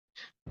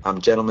I'm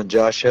Gentleman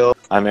Josh Hill.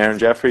 I'm Aaron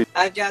Jeffrey.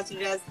 I'm Johnson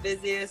Jazz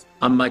Busiest.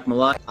 I'm Mike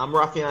Malott. I'm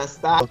Rafian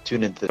Style.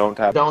 Tune into Don't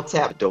Tap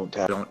Podcast. Don't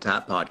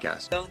Tap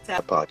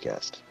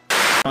Podcast.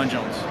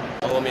 Anjos.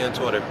 Follow me on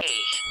Twitter.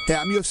 Hey,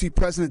 I'm UFC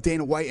President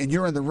Dana White, and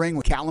you're in the ring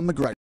with Callum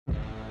McGregor. To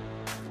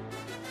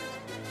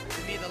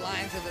me, the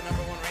Lions are the #1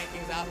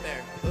 rankings out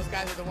there. Those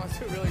guys are the ones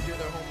who really do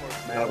their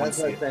homework. Man, that's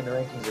like saying the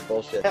rankings are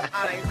bullshit.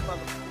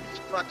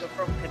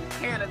 from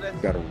Canada.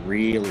 Got a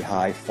really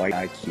high fight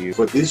IQ.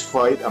 For this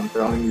fight, I'm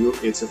telling you,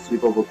 it's a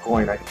flip of a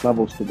coin.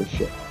 Levels to the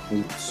shit.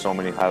 So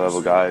many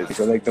high-level guys.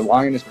 So like the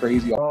line is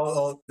crazy.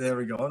 Oh, there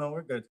we go. Oh, no,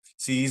 we're good.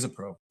 See, he's a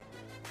pro.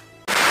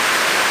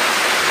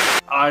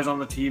 Eyes on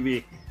the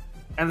TV,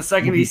 and the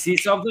second he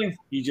sees something,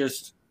 you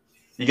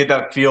get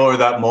that feel or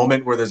that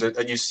moment where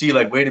you see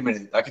like, wait a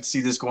minute, I could see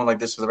this going like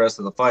this for the rest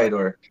of the fight,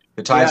 or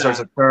the tide starts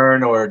to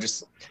turn, or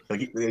just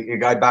like a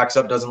guy backs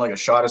up, doesn't like a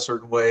shot a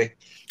certain way.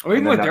 Or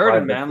even with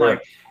Durden, man,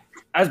 like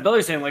as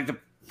Billy's saying, like the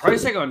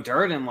price tag on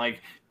Durden,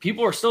 like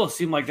people are still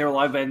seem like they were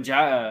live betting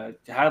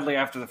Hadley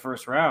after the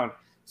first round.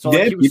 So yeah,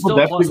 like, he was people still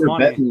definitely plus were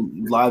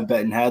money. live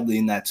betting Hadley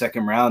in that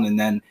second round, and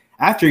then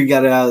after he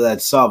got it out of that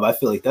sub, I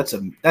feel like that's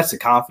a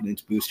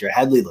confidence booster.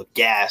 Hadley looked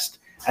gassed.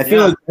 I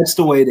feel like that's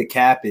the way to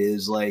cap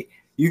is like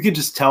you could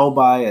just tell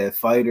by a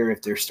fighter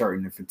if they're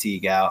starting to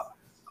fatigue out.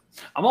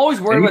 I'm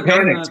always worried about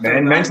Durden,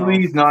 man. Mentally,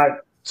 he's not.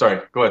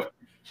 Sorry, go ahead.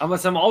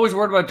 I'm always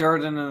worried about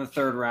Durden in the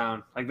third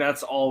round. Like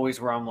that's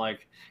always where I'm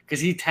like, because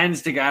he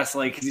tends to gas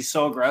like because he's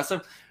so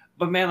aggressive.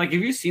 But man, like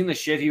have you seen the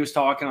shit he was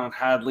talking on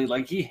Hadley?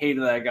 Like he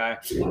hated that guy.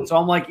 So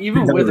I'm like,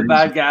 even with a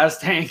bad gas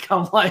tank,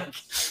 I'm like,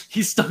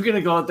 he's still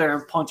gonna go out there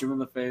and punch him in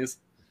the face.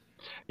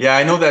 Yeah,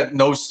 I know that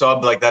no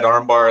sub, like that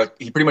armbar,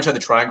 he pretty much had the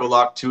triangle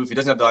lock too. If he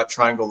doesn't have that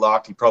triangle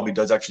lock, he probably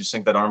does actually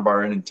sink that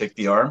armbar in and take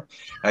the arm.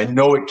 I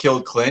know it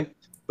killed Clint.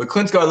 But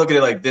Clint's got to look at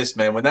it like this,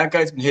 man. When that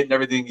guy's been hitting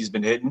everything he's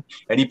been hitting,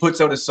 and he puts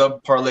out a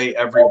sub parlay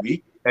every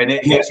week, and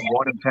it hits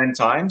 1 in 10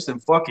 times, then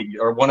fuck it.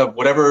 Or one of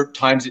whatever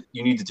times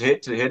you need to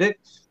hit it.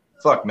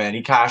 Fuck, man.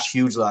 He cashed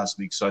huge last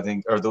week, so I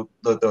think, or the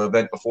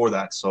event before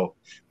that. So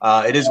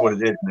it is what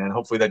it is, man.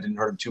 Hopefully that didn't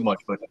hurt him too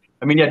much. But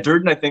I mean, yeah,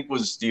 Durden I think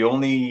was the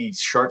only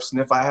sharp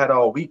sniff I had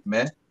all week,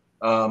 man.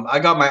 I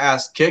got my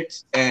ass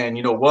kicked, and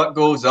you know what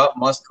goes up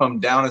must come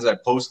down, as I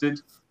posted.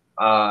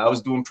 I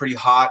was doing pretty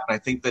hot, and I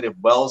think that if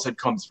Wells had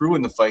come through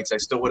in the fights, I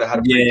still would have had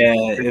a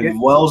if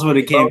Wells would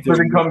have came through.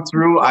 Doesn't come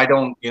through, I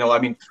don't, I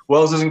mean,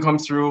 Wells doesn't come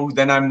through,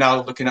 then I'm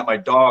now looking at my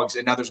dogs,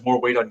 and now there's more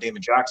weight on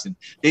Damon Jackson.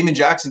 Damon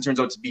Jackson turns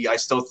out to be, I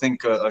still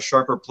think, a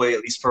sharper play,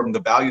 at least from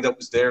the value that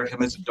was there,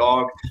 him as a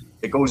dog.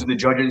 It goes to the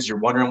judges, you're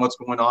wondering what's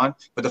going on.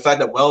 But the fact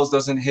that Wells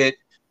doesn't hit,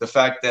 the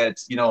fact that,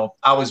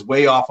 I was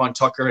way off on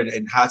Tucker,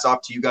 and hats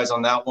off to you guys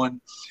on that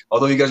one.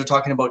 Although you guys are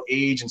talking about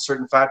age and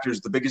certain factors,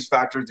 the biggest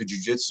factor is the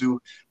jiu-jitsu.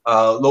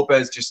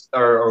 Lopez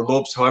or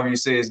Lopes, however you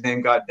say his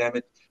name, God damn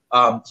it.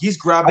 He's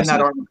grabbing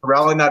that arm,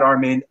 corralling that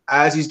arm in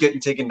as he's getting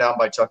taken down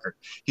by Tucker.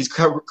 He's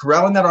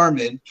corralling that arm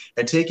in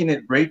and taking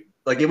it right,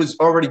 like it was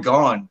already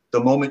gone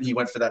the moment he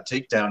went for that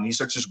takedown. He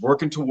starts just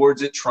working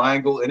towards it,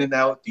 triangle in and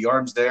out, the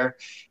arm's there,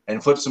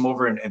 and flips him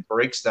over and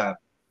breaks that.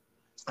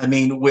 I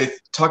mean, with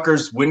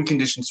Tucker's win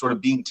condition sort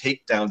of being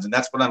takedowns, and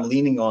that's what I'm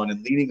leaning on,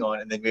 and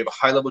then we have a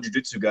high-level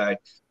jiu-jitsu guy.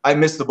 I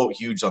missed the boat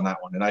huge on that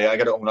one, and I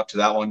got to own up to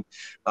that one.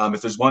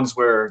 If there's ones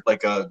where,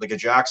 like a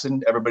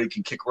Jackson, everybody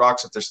can kick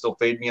rocks. If they're still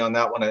fading me on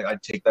that one,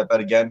 I'd take that bet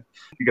again.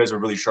 You guys are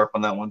really sharp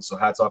on that one, so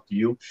hats off to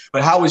you.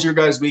 But how was your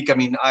guys' week? I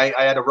mean, I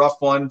had a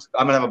rough one.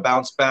 I'm going to have a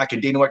bounce back,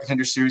 and Dana White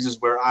Contender Series is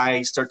where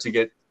I start to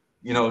get,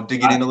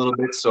 digging in a little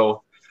bit.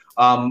 So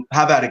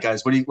have at it,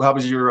 guys. How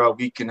was your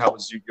week, and how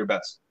was your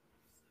bets?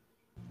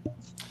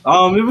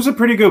 It was a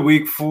pretty good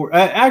week for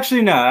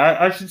actually no,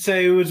 I should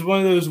say it was one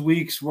of those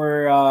weeks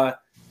where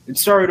it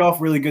started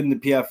off really good in the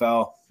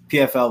PFL.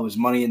 PFL was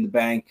money in the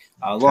bank.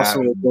 Lost a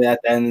little bit at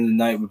the end of the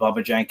night with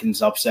Bubba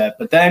Jenkins upset.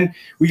 But then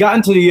we got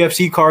into the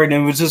UFC card,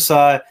 and it was just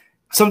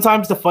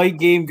sometimes the fight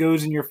game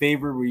goes in your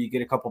favor where you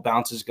get a couple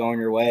bounces going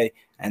your way.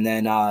 And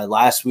then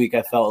last week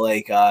I felt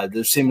like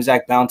the same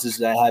exact bounces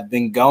that had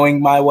been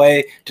going my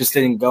way just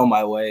didn't go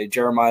my way.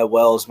 Jeremiah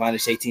Wells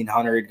minus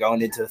 1,800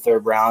 going into the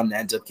third round,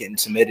 ends up getting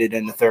submitted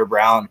in the third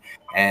round.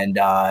 And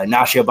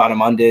Nacio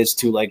Banamundes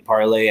 2-leg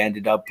parlay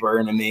ended up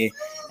burning me.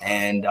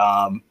 And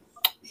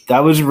that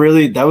was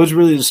really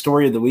the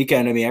story of the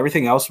weekend. I mean,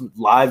 everything else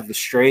live was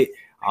straight.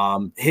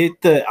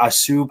 Hit the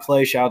Asu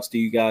play. Shouts to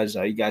you guys.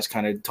 You guys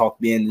kind of talked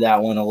me into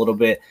that one a little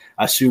bit.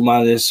 Asu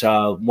minus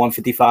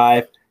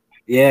 155.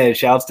 Yeah,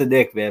 shouts to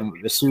Nick, man.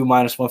 Asu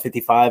minus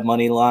 155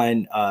 money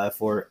line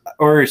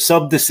or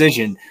sub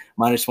decision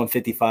minus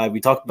 155. We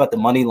talked about the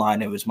money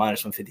line. It was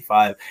minus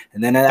 155,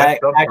 and then it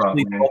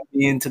actually put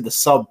me into the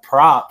sub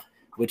prop,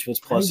 which was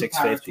plus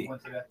 650.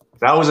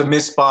 That was a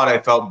missed spot. I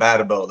felt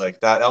bad about like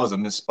that. That was a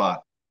missed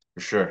spot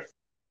for sure.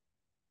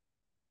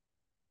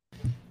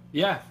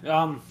 Yeah.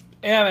 And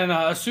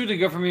Asu did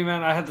good for me,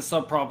 man. I had the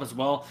sub prop as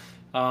well.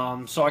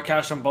 So I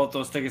cashed on both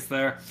those tickets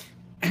there.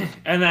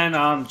 And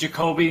then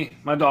Jacoby,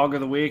 my dog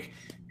of the week,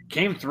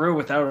 came through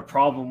without a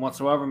problem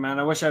whatsoever, man.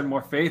 I wish I had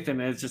more faith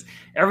in it. It's just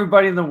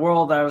everybody in the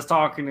world that I was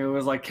talking to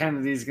was like,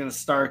 Kennedy's going to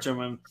starch him.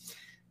 And,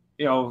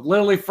 you know,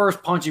 literally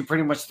first punch he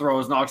pretty much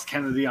throws knocks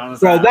Kennedy on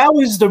his ass. That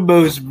was the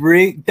most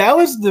rigged. That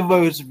was the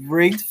most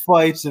rigged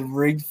fights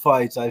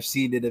I've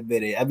seen in a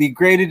minute. I mean,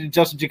 granted,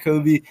 Justin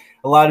Jacoby,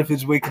 a lot of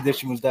his weight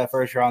condition was that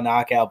first round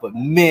knockout, but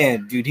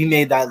man, dude, he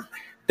made that.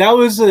 That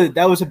was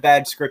a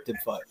bad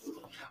scripted fight.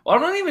 Well, I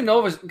don't even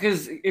know if it's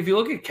because if you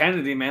look at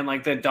Kennedy, man,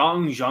 like the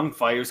Dong Zhang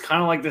fight, it was kind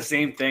of like the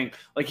same thing.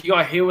 Like he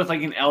got hit with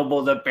like an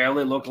elbow that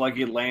barely looked like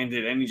it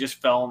landed, and he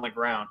just fell on the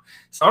ground.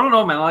 So I don't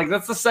know, man. Like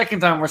that's the second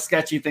time where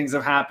sketchy things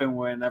have happened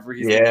whenever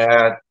he's.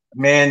 Yeah,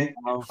 man.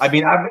 I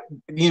mean,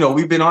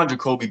 we've been on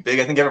Jacoby big.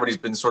 I think everybody's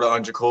been sort of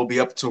on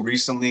Jacoby up till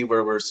recently,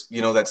 where we're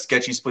that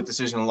sketchy split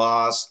decision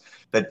loss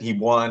that he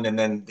won, and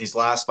then his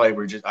last fight,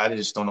 I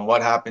just don't know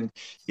what happened.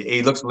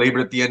 He looks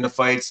labored at the end of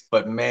fights,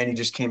 but man, he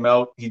just came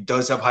out. He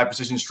does have high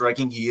precision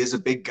striking. He is a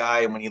big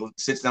guy, and when he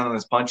sits down on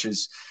his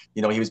punches,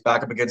 he was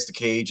back up against the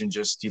cage and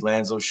just he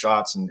lands those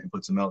shots and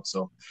puts him out.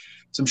 So,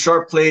 some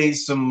sharp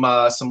plays, some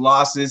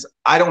losses.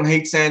 I don't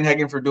hate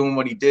Sandhagen for doing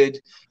what he did.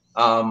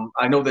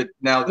 I know that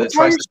now the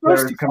tricep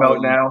tear has come out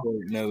now.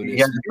 He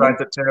has the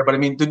tricep tear, but I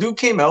mean, the dude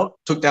came out,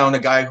 took down a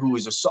guy who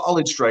is a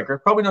solid striker,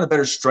 probably not a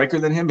better striker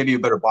than him, maybe a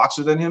better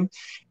boxer than him,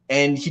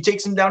 and he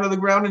takes him down to the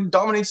ground and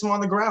dominates him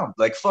on the ground.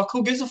 Like, fuck,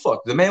 who gives a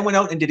fuck? The man went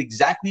out and did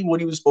exactly what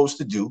he was supposed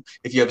to do.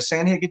 If you have a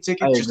Sandhagen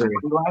ticket, just a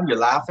line, you're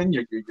laughing,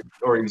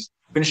 or he's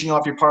finishing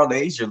off your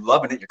parlays, you're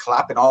loving it, you're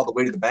clapping all the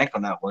way to the bank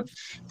on that one.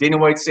 Dana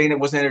White's saying it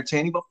wasn't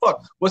entertaining, but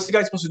fuck, what's the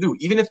guy supposed to do?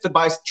 Even if the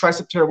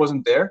tricep tear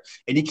wasn't there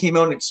and he came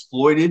out and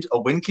exploited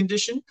a win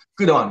condition,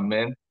 good on him,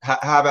 man.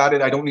 Have at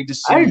it. I don't need to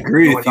see. I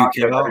agree with you,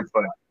 Kevin.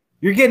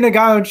 You're getting a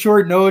guy on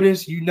short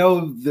notice. You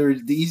know the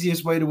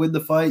easiest way to win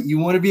the fight. You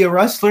want to be a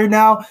wrestler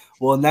now?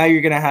 Well, now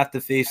you're going to have to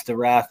face the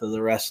wrath of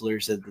the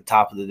wrestlers at the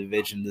top of the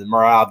division, the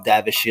Merab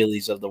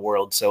Davishilis of the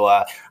world. So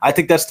I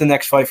think that's the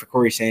next fight for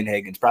Corey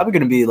Sandhagen. It's probably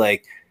going to be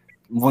like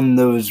one of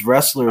those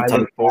wrestler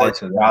type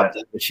fights,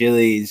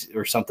 Davishilis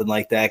or something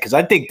like that, because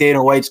I think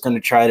Dana White's going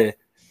to try to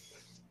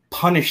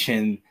punish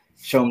him,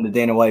 show him the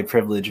Dana White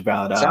privilege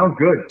about Sounds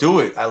good. Do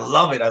it. I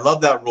love it. I love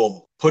that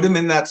role. Put him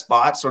in that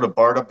spot, sort of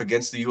barred up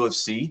against the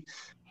UFC.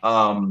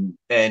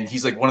 And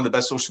he's like one of the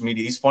best social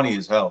media. He's funny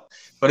as hell.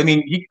 But I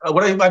mean, I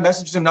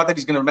messaged him, not that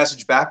he's going to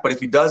message back, but if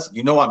he does,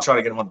 I'm trying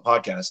to get him on the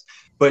podcast.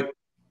 But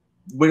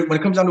when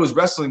it comes down to his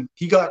wrestling,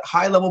 he got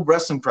high-level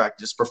wrestling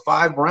practice for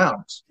 5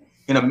 rounds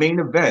in a main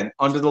event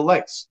under the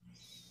lights.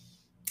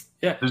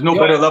 Yeah. There's no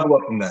better level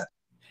up than that.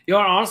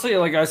 Honestly,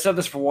 like I said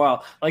this for a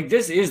while, like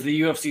this is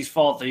the UFC's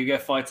fault that you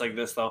get fights like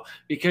this, though,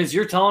 because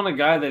you're telling a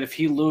guy that if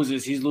he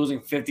loses, he's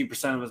losing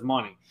 50% of his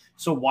money.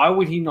 So why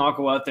would he not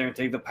go out there and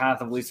take the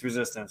path of least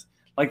resistance?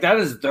 Like that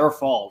is their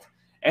fault.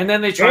 And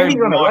then they try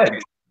and on the ledge.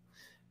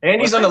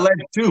 And he's on the ledge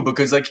too,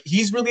 because like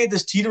he's really at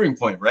this teetering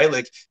point, right?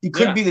 Like he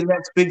could be the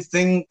next big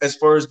thing as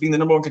far as being the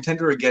number 1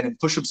 contender again and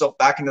push himself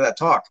back into that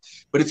talk.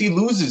 But if he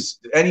loses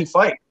any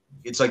fight,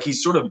 it's like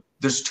he's sort of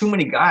there's too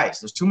many guys,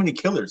 there's too many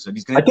killers that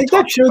he's going to. I think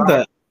that showed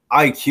the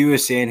IQ of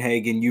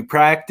Sandhagen. You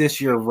practice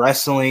your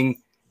wrestling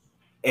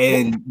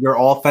and your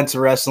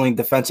offensive wrestling,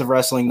 defensive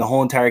wrestling, the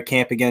whole entire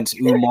camp against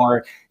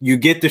Umar. You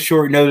get the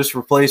short notice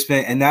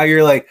replacement, and now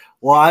you're like,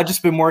 well, I've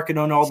just been working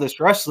on all this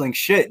wrestling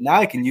shit. Now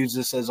I can use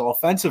this as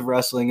offensive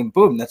wrestling, and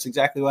boom, that's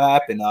exactly what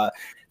happened.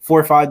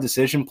 4-5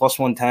 decision plus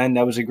 110.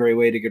 That was a great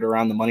way to get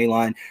around the money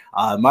line.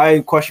 My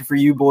question for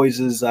you boys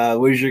is,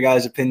 what is your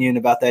guys' opinion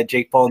about that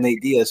Jake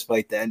Paul-Nate Diaz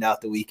fight to end out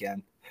the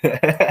weekend?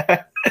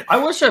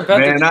 I wish I bet.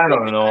 Man, I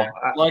don't know.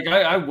 Like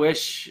I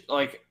wish.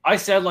 Like I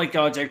said, like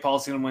Jake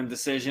Paul's gonna win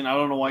decision. I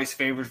don't know why he's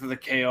favored for the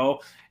KO,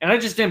 and I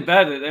just didn't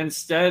bet it.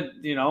 Instead,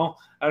 I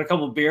had a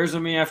couple of beers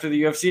with me after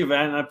the UFC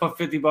event, and I put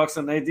 $50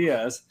 on Nate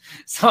Diaz.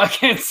 So I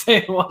can't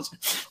say much.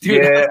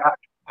 Dude, yeah,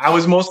 I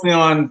was mostly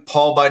on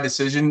Paul by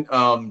decision.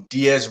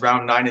 Diaz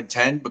round 9 and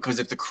 10, because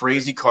if the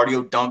crazy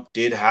cardio dump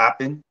did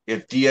happen,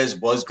 if Diaz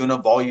was gonna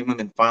volume him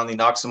and finally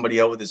knock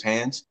somebody out with his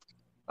hands.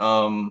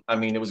 I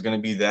mean, it was going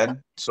to be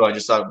then, so I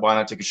just thought, why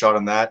not take a shot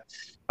on that?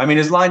 I mean,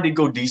 his line did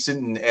go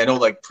decent, and I know,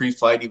 like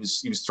pre-fight, he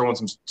was throwing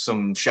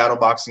some shadow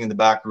boxing in the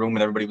back room,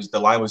 and the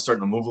line was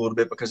starting to move a little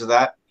bit because of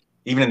that.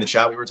 Even in the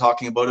chat, we were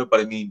talking about it, but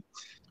I mean,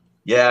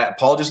 yeah,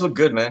 Paul just looked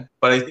good, man.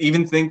 But I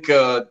even think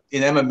in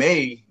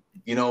MMA,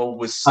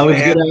 with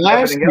everything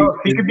else,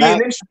 he could be an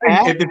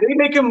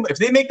interesting. If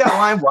they make that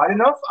line wide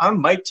enough, I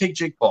might take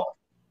Jake Paul.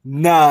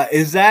 Nah,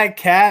 is that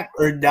cat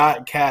or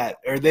not cat?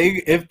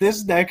 If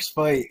this next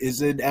fight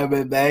is in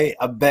MMA,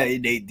 I'm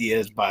betting Nate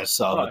Diaz by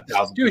some.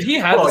 Dude, he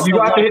had. Well, you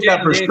got to hit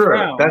that for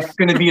sure. That's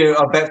going to be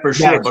a bet for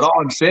sure. But all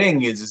I'm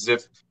saying is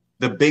if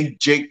the big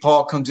Jake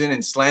Paul comes in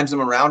and slams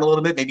him around a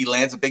little bit, maybe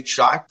lands a big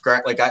shot.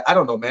 Like I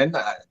don't know, man.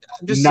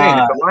 I'm just saying,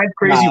 if the line's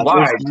crazy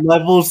wide, there's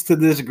levels to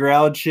this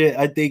ground shit.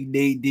 I think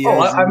Nate Diaz.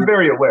 Oh, I'm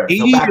very aware.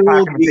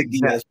 Nate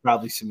Diaz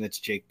probably submits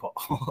Jake Paul.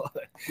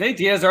 Nate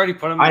Diaz already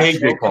put him. I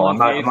hate Jake Paul. I'm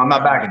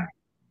not backing.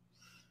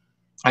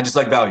 I just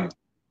like value.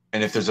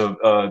 And if there's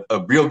a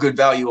real good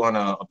value on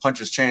a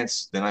puncher's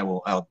chance, then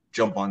I'll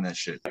jump on that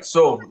shit.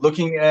 So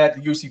looking at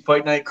the UFC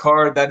Fight Night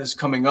card that is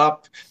coming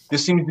up,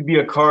 this seems to be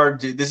a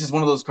card. This is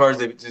one of those cards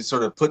that just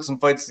sort of put some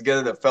fights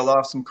together that fell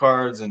off some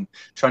cards and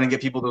trying to get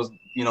people those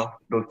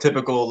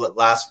typical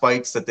last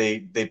fights that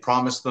they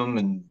promised them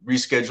and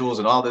reschedules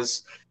and all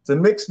this. It's a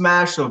mixed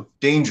mash of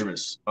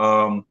dangerous.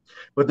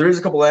 But there is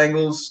a couple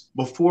angles.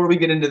 Before we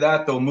get into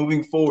that, though,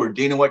 moving forward,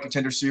 Dana White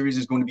Contender Series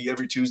is going to be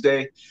every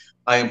Tuesday.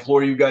 I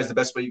implore you guys the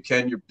best way you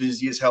can. You're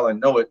busy as hell, I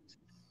know it.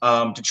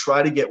 To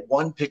try to get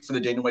one pick for the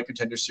Dana White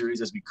Contender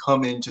Series as we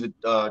come into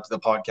the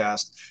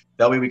podcast.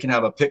 That way we can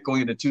have a pick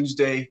going into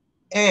Tuesday.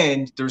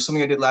 And there was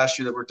something I did last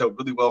year that worked out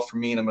really well for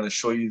me, and I'm going to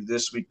show you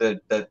this week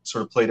that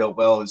sort of played out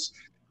well. Is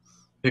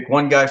pick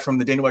one guy from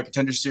the Dana White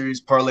Contender Series,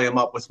 parlay him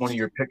up with one of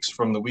your picks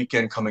from the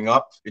weekend coming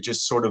up. It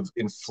just sort of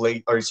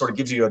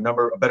gives you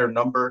a better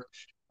number,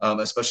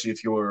 especially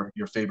if your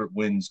favorite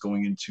wins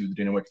going into the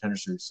Dana White Contender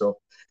Series. So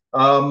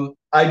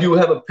I do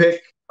have a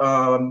pick.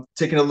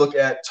 Taking a look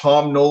at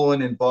Tom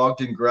Nolan and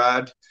Bogdan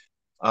Grad.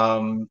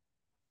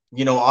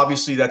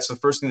 Obviously that's the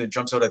first thing that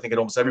jumps out, I think, at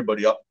almost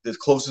everybody. Up the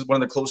closest,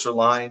 one of the closer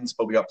lines,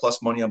 but we got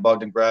plus money on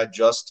Bogdan Grad.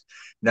 Just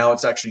now,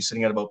 it's actually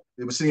sitting at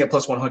it was sitting at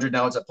plus 100.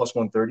 Now it's at plus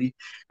 130.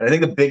 And I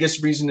think the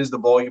biggest reason is the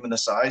volume and the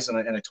size, and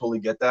I totally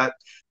get that.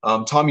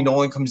 Tommy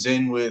Nolan comes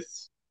in with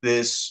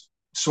this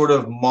sort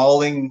of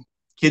mauling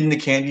kid in the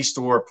candy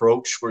store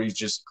approach, where he's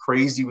just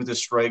crazy with his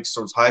strikes,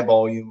 so it's high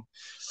volume,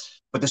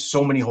 but there's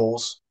so many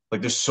holes.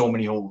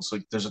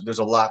 There's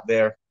a lot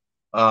there.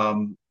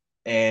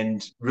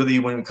 And really,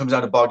 when it comes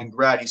down to Bogdan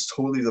Grad, he's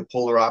totally the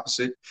polar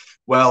opposite.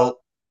 Well,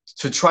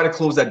 to try to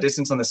close that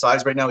distance on the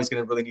size right now, he's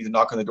going to really need to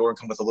knock on the door and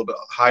come with a little bit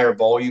higher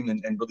volume,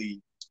 and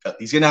really,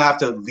 he's going to have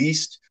to at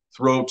least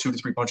throw 2 to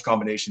 3 punch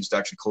combinations to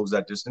actually close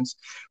that distance.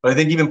 But I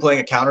think even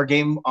playing a counter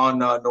game on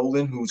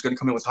Nolan, who's going to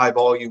come in with high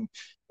volume,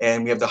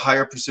 and we have the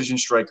higher precision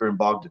striker in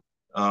Bogdan.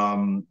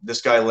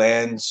 This guy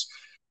lands.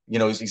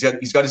 He's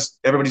got his,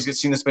 everybody's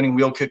seen the spinning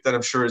wheel kick that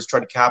I'm sure has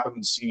tried to cap him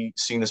and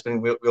seeing the spinning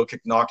wheel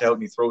kick knockout,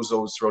 and he throws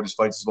those throughout his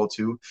fights as well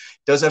too.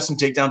 Does have some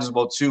takedowns as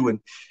well too,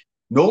 and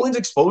Nolan's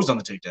exposed on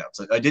the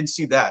takedowns. I did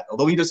see that.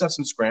 Although he does have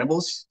some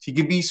scrambles, he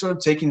can be sort of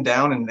taken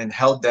down and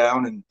held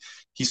down, and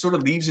he sort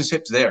of leaves his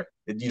hips there.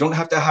 You don't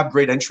have to have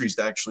great entries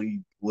to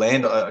actually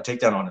land a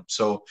takedown on him.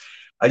 So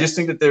I just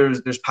think that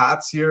there's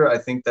paths here. I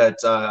think that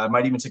I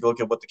might even take a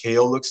look at what the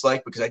KO looks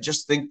like, because I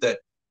just think that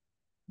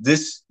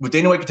this, with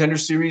Dana White Contender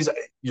Series,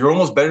 you're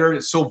almost better.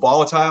 It's so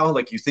volatile.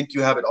 You think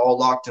you have it all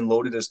locked and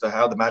loaded as to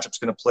how the matchup's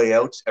going to play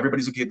out.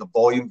 Everybody's looking at the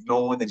volume of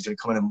Nolan, that he's going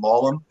to come in and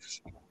maul him.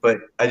 But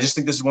I just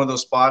think this is one of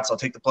those spots. I'll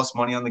take the plus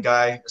money on the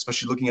guy,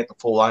 especially looking at the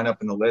full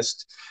lineup in the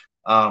list.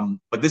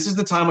 But this is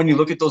the time when you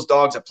look at those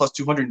dogs at plus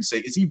 200 and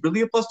say, is he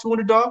really a plus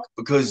 200 dog?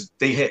 Because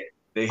they hit.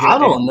 I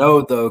don't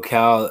know, though,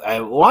 Cal.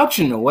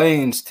 Watching the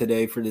weigh-ins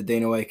today for the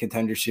Dana White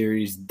Contender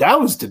Series, that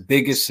was the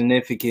biggest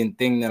significant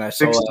thing that I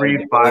saw.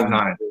 6'3",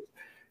 5'9".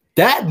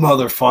 That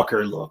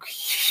motherfucker look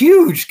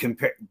huge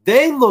compared.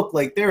 They look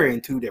like they're in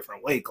 2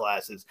 different weight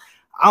classes.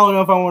 I don't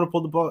know if I want to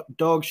pull the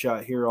dog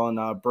shot here on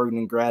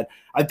Bogdan Grad.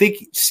 I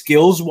think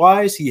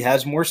skills-wise, he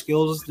has more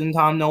skills than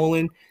Tom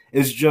Nolan.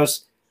 It's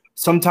just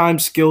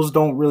sometimes skills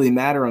don't really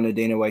matter on the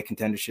Dana White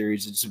Contender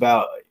Series. It's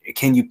about,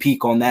 can you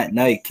peak on that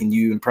night? Can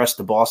you impress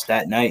the boss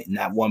that night in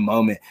that one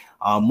moment?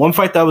 One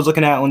fight that I was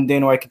looking at on the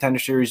Dana White Contender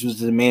Series was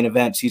the main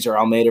event, Cesar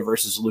Almeida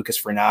versus Lucas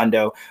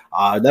Fernando.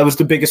 That was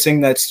the biggest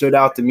thing that stood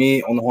out to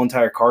me on the whole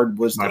entire card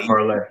was the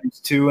parlay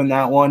 2 in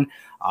that one.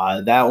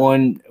 That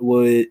one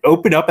would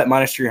open up at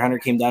minus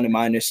 300, came down to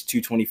minus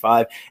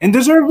 225, and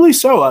deservedly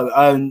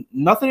so.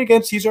 Nothing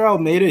against Cesar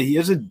Almeida. He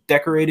has a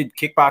decorated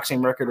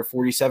kickboxing record of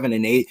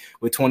 47-8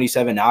 with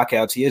 27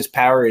 knockouts. He has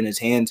power in his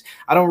hands.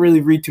 I don't really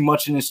read too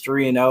much in his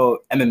 3-0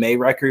 MMA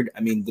record.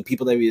 I mean, the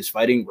people that he was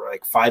fighting were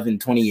like 5-28,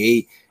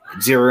 0-0,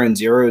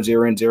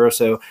 0-0.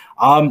 So,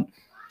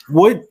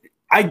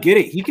 I get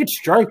it. He could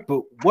strike,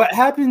 but what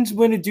happens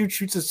when a dude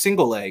shoots a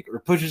single leg or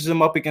pushes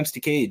him up against the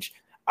cage?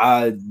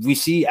 We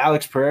see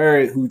Alex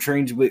Pereira, who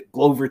trains with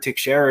Glover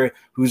Teixeira,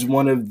 who's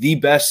one of the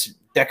best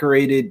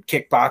decorated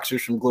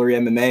kickboxers from Glory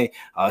MMA,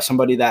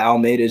 somebody that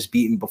Almeida has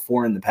beaten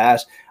before in the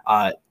past.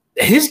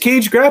 His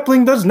cage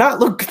grappling does not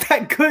look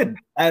that good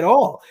at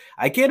all.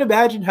 I can't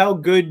imagine how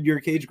good your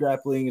cage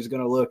grappling is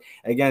going to look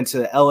against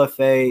an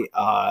LFA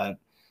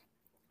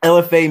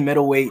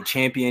middleweight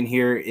champion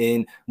here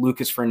in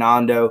Lucas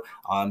Fernando.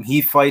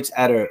 He fights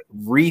at a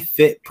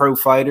Refit Pro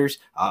Fighters.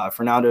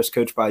 Fernando is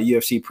coached by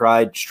UFC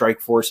Pride,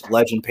 Strikeforce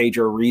legend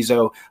Pedro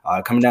Rizzo,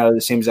 coming out of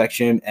the same exact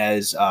gym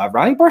as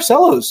Ronnie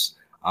Barcelos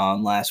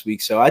last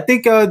week. So I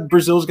think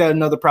Brazil's got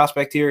another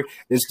prospect here.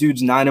 This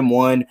dude's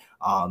 9-1,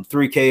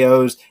 3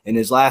 KOs in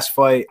his last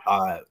fight.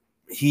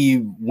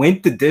 He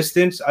went the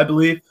distance, I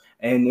believe.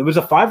 And it was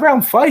a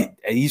 5-round fight.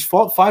 He's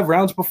fought 5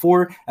 rounds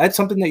before. That's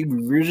something that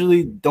you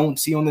usually don't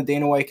see on the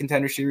Dana White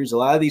Contender Series. A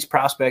lot of these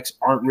prospects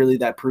aren't really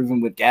that proven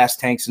with gas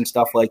tanks and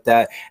stuff like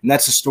that. And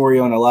that's the story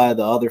on a lot of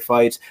the other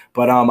fights.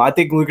 But I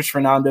think Lucas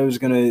Fernando is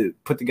going to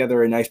put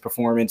together a nice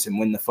performance and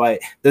win the fight.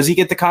 Does he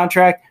get the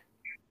contract?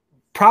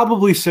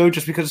 Probably so,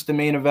 just because it's the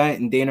main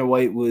event, and Dana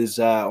White was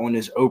on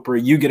his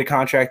Oprah, you get a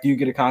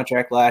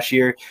contract last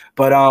year.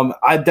 But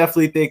I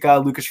definitely think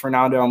Lucas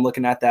Fernando, I'm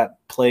looking at that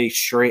play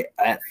straight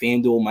at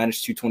FanDuel,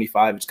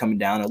 -225. It's coming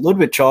down a little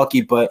bit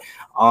chalky, but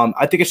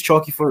I think it's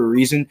chalky for a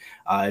reason.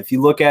 If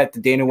you look at the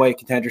Dana White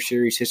Contender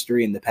Series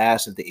history in the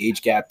past of the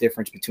age gap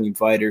difference between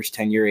fighters,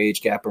 10-year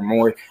age gap or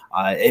more,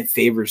 it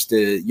favors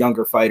the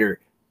younger fighter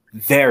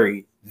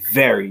very,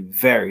 very,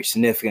 very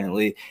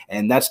significantly,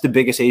 and that's the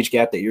biggest age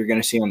gap that you're going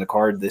to see on the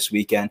card this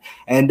weekend.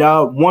 And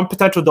one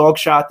potential dog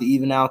shot to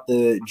even out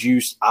the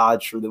juice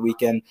odds for the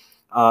weekend.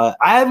 I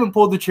haven't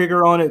pulled the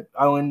trigger on it.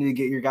 I wanted to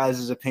get your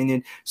guys'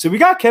 opinion. So we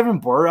got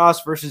Kevin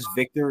Boras versus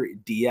Victor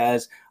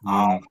Diaz.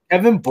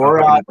 Kevin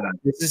Boras,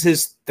 this is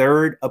his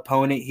third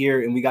opponent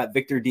here, and we got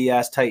Victor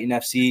Diaz, Titan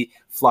FC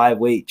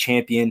flyweight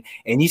champion,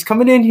 and he's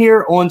coming in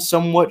here on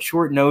somewhat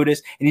short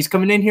notice, and he's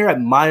coming in here at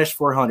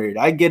 -400.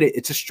 I get it.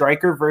 It's a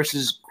striker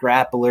versus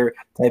grappler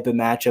type of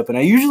matchup, and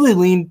I usually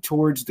lean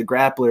towards the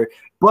grappler,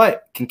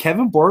 but can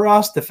Kevin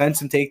Boras defend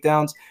some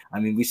takedowns? I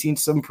mean, we've seen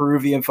some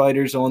Peruvian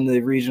fighters on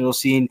the regional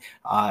scene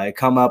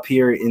come up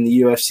here in the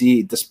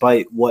UFC,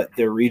 despite what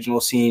their regional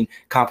scene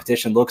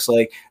competition looks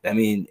like. I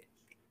mean,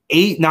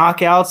 8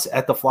 knockouts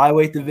at the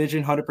flyweight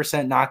division,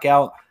 100%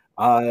 knockout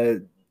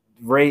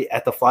rate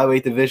at the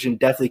flyweight division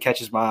definitely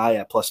catches my eye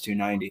at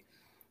 +290.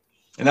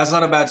 And that's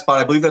not a bad spot.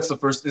 I believe that's the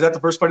first. Is that the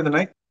first fight of the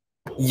night?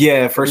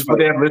 Yeah, first fight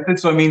they have listed.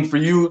 So I mean, for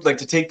you, like,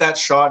 to take that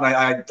shot, and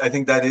I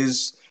think that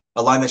is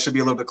a line that should be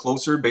a little bit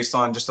closer based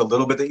on just a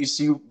little bit that you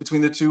see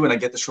between the two. And I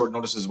get the short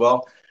notice as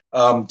well.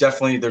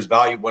 Definitely, there's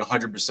value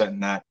 100% in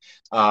that.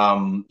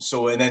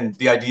 So, and then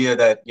the idea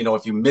that, you know,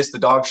 if you miss the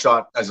dog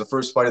shot as the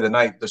first fight of the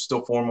night, there's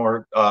still 4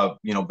 more,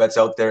 you know, bets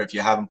out there if you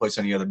haven't placed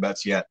any other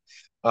bets yet.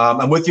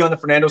 I'm with you on the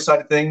Fernando side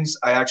of things.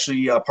 I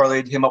actually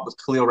parlayed him up with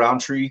Khalil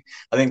Roundtree.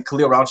 I think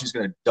Khalil Roundtree is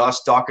going to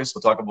dust Dawkins.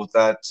 We'll talk about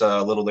that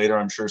a little later.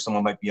 I'm sure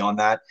someone might be on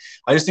that.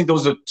 I just think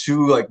those are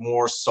 2 like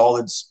more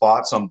solid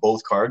spots on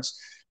both cards.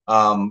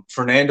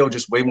 Fernando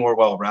just way more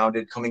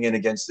well-rounded coming in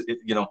against,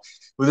 you know,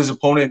 with his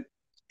opponent.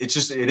 It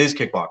is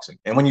kickboxing.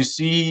 And when you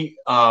see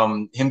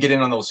him get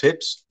in on those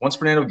hips, once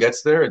Fernando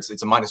gets there, it's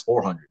a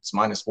 -400. It's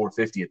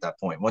 -450 at that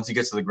point. Once he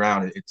gets to the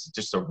ground, it's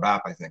just a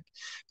wrap, I think.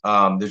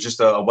 There's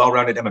just a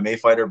well-rounded MMA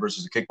fighter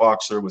versus a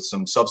kickboxer with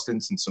some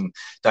substance and some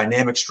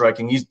dynamic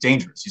striking. He's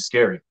dangerous. He's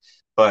scary.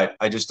 But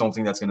I just don't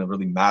think that's going to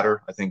really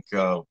matter. I think,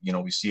 you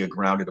know, we see a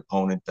grounded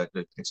opponent that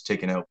gets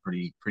taken out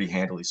pretty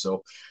handily.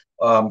 So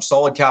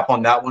solid cap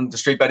on that one. The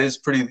straight bet is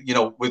pretty, you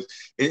know,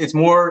 it's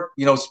more,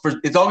 you know,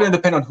 it's all going to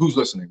depend on who's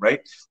listening, right?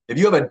 If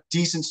you have a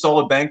decent,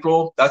 solid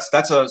bankroll, that's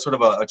a sort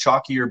of a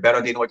chalkier bet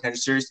on Dana White Contender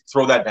Series.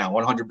 Throw that down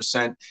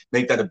 100%.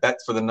 Make that a bet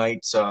for the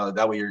night.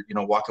 That way you're, you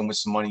know, walking with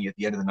some money at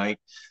the end of the night.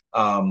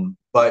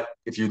 But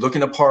if you're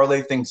looking to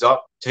parlay things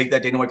up, take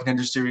that Dana White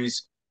Contender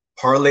Series,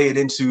 parlay it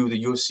into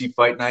the UFC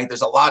fight night.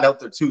 There's a lot out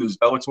there too. There's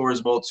Bellator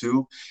as well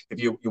too. If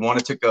you want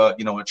to take a,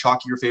 you know, a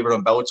chalkier favorite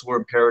on Bellator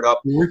and pair it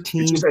up.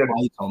 14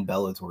 fights on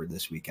Bellator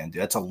this weekend,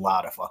 dude. That's a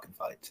lot of fucking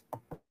fights.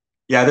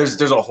 Yeah, there's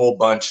a whole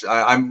bunch.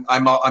 I'm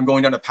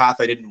going down a path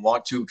I didn't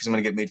want to because I'm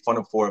going to get made fun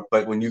of for it.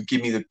 But when you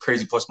give me the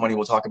crazy plus money,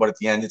 we'll talk about it at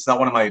the end. It's not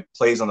one of my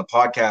plays on the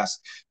podcast,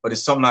 but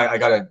it's something I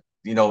gotta,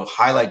 you know,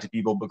 highlight to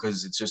people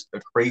because it's just a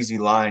crazy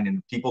line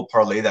and people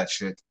parlay that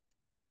shit.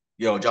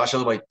 Yo, Josh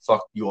Hill might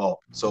fuck you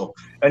all. So,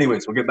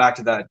 anyways, we'll get back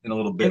to that in a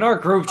little bit. In our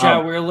group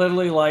chat, we were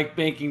literally like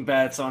making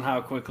bets on how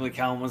quickly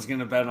Callum was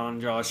going to bet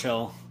on Josh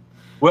Hill.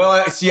 Well,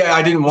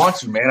 I didn't want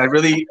to, man. I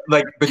really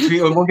like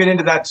between. We'll get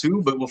into that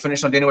too, but we'll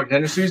finish on Dana White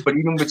Contender Series. But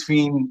even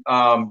between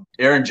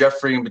Aaron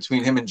Jeffrey and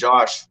between him and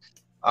Josh,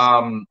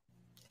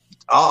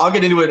 I'll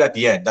get into it at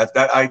the end. That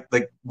I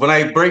like when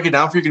I break it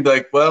down for you, you can be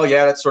like, well,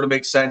 yeah, that sort of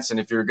makes sense. And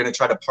if you're going to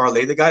try to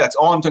parlay the guy, that's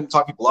all I'm trying to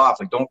talk people off.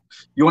 Like,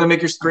 you want to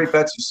make your straight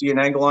bets? You see an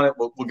angle on it,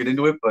 we'll get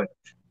into it. But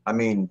I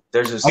mean,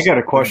 there's just. I got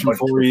a question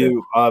for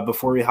you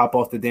before we hop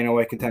off the Dana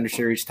White Contender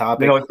Series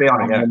topic. Stay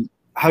on again.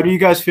 How do you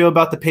guys feel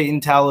about the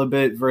Peyton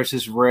Talbot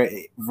versus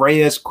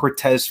Reyes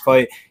Cortez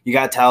fight? You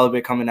got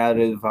Talbot coming out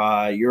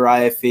of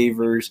Uriah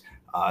Favors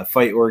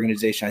fight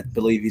organization. I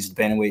believe he's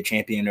the bantamweight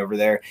champion over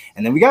there.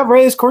 And then we got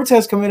Reyes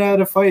Cortez coming out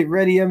of Fight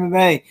Ready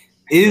MMA.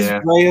 Is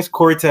Reyes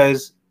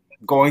Cortez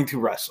going to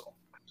wrestle?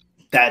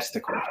 That's the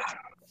question.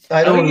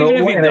 I don't know.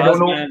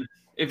 Man,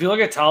 if you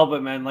look at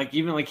Talbot, man, like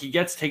even like he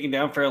gets taken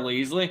down fairly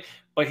easily,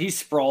 but he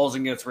sprawls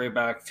and gets right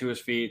back to his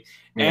feet.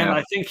 And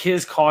I think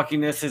his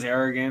cockiness, his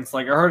arrogance,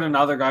 like I heard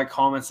another guy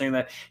comment saying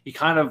that he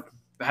kind of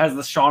has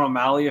the Sean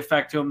O'Malley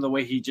effect to him, the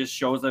way he just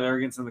shows that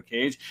arrogance in the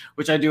cage,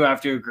 which I do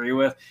have to agree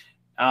with.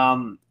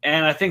 And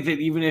I think that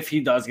even if he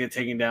does get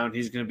taken down,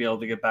 he's going to be able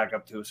to get back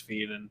up to his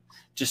feet and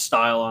just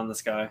style on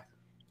this guy.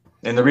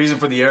 And the reason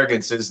for the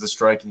arrogance is the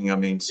striking. I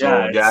mean, so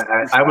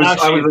I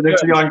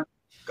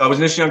was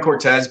initially on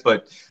Cortez,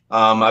 but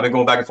I've been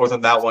going back and forth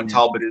on that one.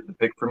 Talbot is the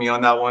pick for me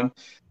on that one.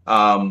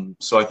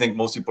 So I think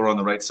most people are on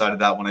the right side of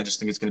that one. I just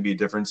think it's going to be a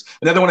difference.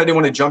 Another one I didn't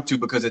want to jump to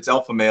because it's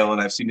alpha male,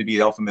 and I've seemed to be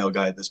an alpha male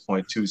guy at this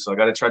point too. So I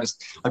got to try to.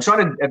 I'm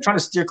trying to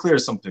steer clear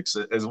of some picks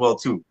as well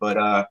too. But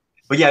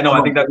yeah, no,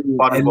 I think that's.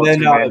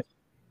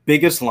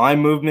 biggest line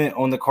movement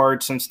on the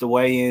card since the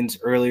weigh-ins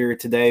earlier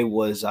today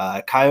was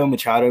Caio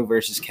Machado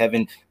versus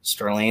Kevin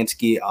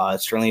Starlansky.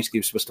 Starlansky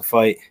was supposed to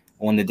fight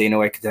on the Dana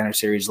White Contender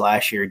Series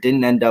last year.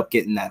 Didn't end up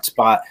getting that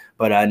spot,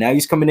 but now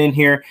he's coming in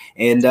here.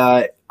 And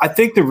I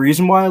think the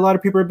reason why a lot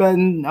of people are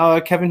betting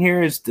Kevin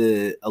here is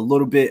a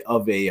little bit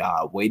of a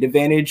weight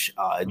advantage.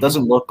 It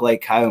doesn't look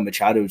like Caio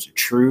Machado is a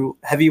true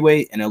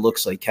heavyweight, and it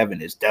looks like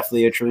Kevin is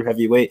definitely a true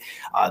heavyweight.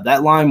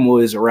 That line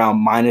was around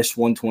minus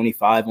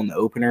 125 on the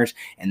openers,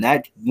 and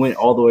that went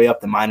all the way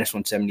up to minus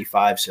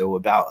 175, so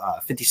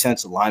about 50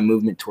 cents of line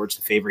movement towards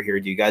the favor here.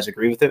 Do you guys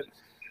agree with it?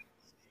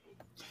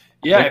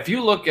 Yeah, if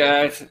you look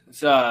at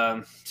there's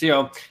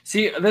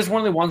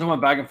one of the ones I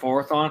went back and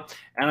forth on,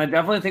 and I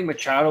definitely think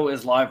Machado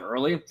is live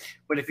early.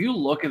 But if you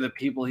look at the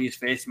people he's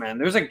faced, man,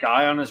 there's a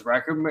guy on his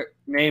record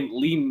named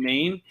Lee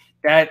Main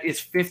that is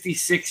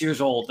 56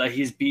 years old that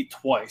he's beat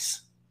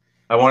twice.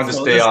 I wanted to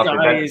stay off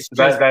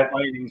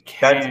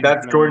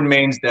that's Jordan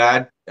Main's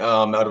dad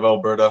out of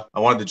Alberta.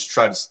 I wanted to just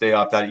try to stay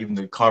off that, even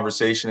the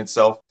conversation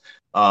itself.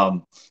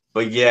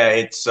 But yeah,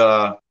 it's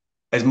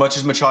as much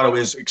as Machado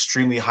is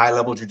extremely high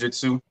level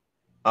jiu-jitsu.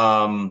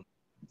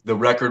 The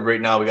record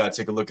right now, we got to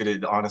take a look at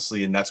it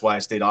honestly, and that's why I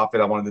stayed off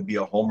it. I wanted to be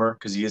a homer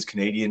because he is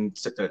Canadian,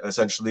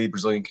 essentially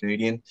Brazilian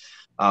Canadian.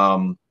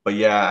 But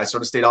yeah, I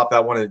sort of stayed off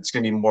that one. It's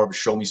going to be more of a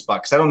show me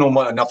spot because I don't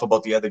know enough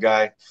about the other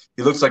guy.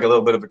 He looks like a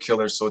little bit of a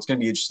killer, so it's going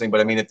to be interesting.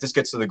 But I mean, if this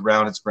gets to the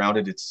ground, it's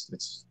grounded. It's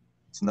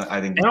not.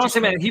 I think. And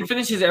honestly, man, he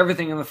finishes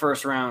everything in the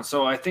first round,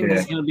 so I think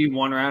it's going to be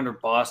one round or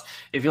bust.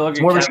 If you look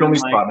at more of a show me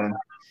spot, man.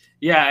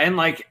 Yeah, and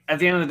like at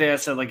the end of the day, I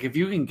said like if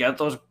you can get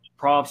those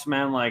props,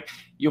 man, like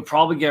you'll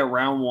probably get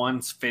round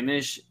one's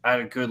finish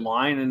at a good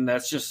line, and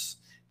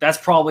that's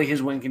probably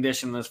his win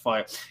condition in this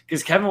fight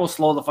because Kevin will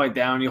slow the fight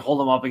down. You hold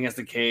him up against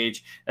the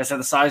cage. That's how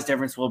the size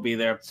difference will be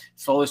there.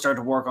 Slowly start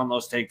to work on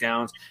those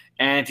takedowns,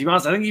 and to be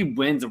honest, I think he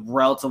wins a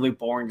relatively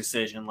boring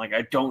decision. Like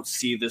I don't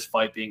see this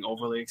fight being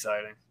overly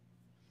exciting.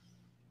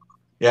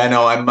 Yeah,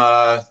 no, I'm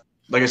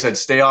like I said,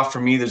 stay off for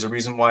me. There's a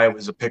reason why it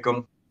was a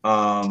pick'em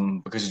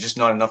because it's just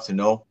not enough to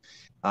know.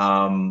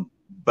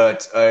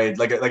 But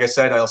like I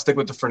said, I'll stick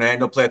with the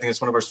Fernando play. I think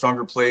it's one of our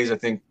stronger plays. I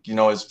think,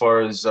 as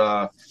far as,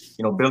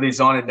 Billy's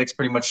on it, Nick's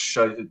pretty much,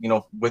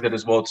 with it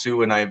as well,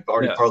 too. And I've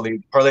already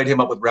parlayed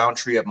him up with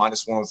Roundtree at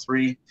minus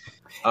 103.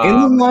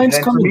 And the line's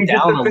coming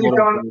down a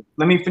little bit.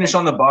 Let me finish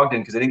on the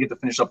Bogdan because I didn't get to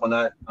finish up on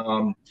that.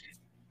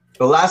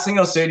 The last thing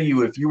I'll say to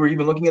you, if you were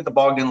even looking at the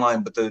Bogdan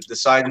line, but the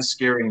side is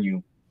scaring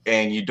you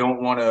and you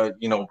don't want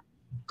to,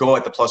 go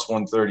at the plus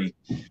 130,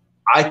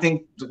 I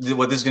think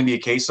what this is going to be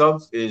a case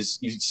of is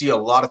you see a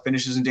lot of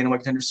finishes in Dana White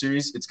Contender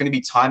Series. It's going to be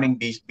timing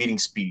beating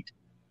speed.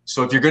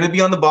 So if you're going to be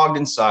on the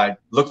Bogdan side,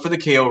 look for the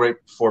KO right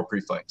before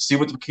pre-fight. See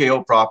what the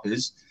KO prop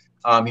is.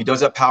 He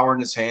does have power in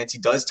his hands. He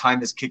does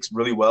time his kicks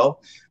really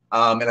well.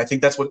 And I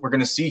think that's what we're going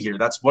to see here.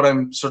 That's what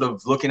I'm sort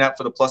of looking at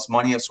for the plus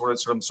money. I'm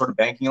sort of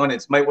banking on.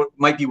 It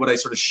might be what I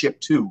sort of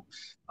ship to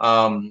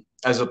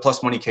as a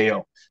plus money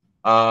KO.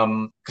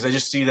 Because I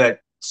just see that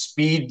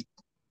speed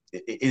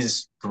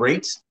is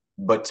great,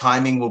 but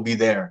timing will be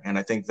there. And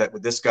I think that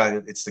with this guy,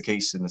 it's the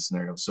case in this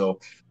scenario. So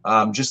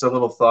just a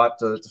little thought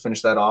to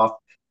finish that off.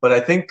 But I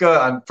think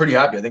I'm pretty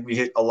happy. I think we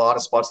hit a lot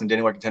of spots in the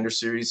Dana White Contender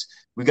Series.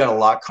 We got a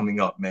lot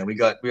coming up, man. We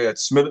got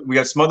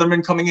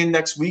Smotherman coming in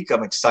next week.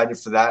 I'm excited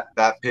for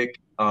that pick.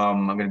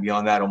 I'm going to be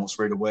on that almost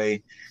right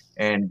away.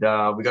 And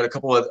we got a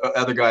couple of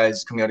other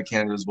guys coming out of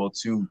Canada as well,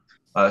 too.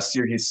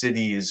 Syracuse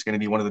City is going to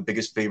be one of the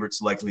biggest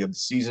favorites likely of the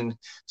season.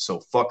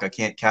 So, I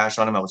can't cash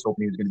on him. I was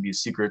hoping he was going to be a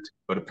secret,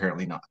 but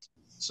apparently not.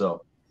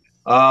 So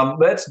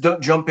let's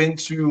jump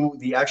into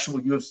the actual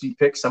UFC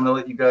picks. I'm going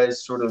to let you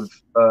guys sort of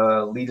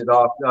lead it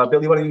off.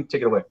 Billy, why don't you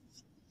take it away?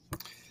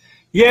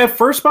 Yeah,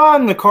 first spot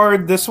on the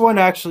card. This one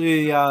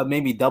actually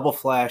maybe double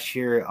flash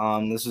here.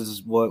 This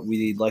is what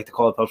we like to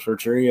call a Pub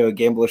Torturio,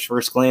 Gambler's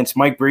First Glance.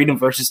 Mike Breeden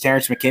versus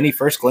Terrence McKinney.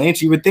 First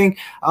glance, you would think,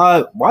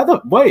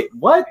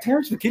 what?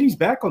 Terrence McKinney's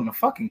back on the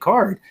fucking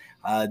card.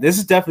 This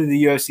is definitely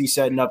the UFC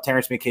setting up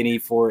Terrence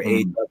McKinney for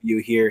a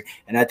W here,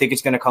 and I think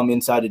it's going to come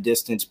inside of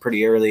distance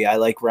pretty early. I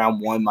like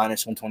round one,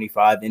 minus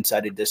 125.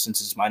 Inside of distance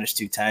is minus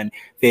 210.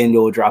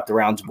 FanDuel dropped the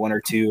rounds 1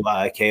 or 2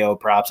 KO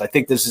props. I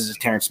think this is a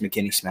Terrence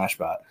McKinney smash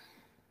spot.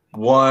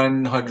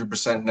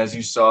 100%. And as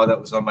you saw, that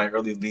was on my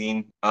early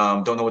lean.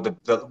 Don't know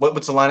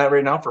what's the line at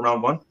right now for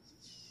round one?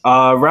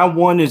 Round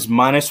one is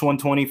minus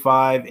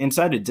 125.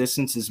 Inside of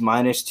distance is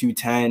minus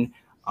 210.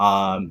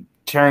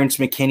 Terrence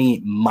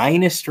McKinney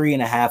minus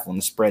 3.5 on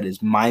the spread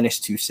is minus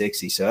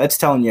 260. So that's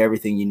telling you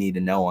everything you need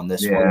to know on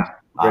this one.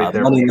 Right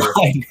there. Money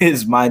line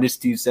is minus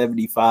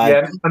 275.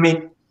 Yeah, I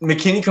mean,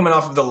 McKinney coming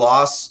off of the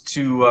loss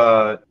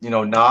to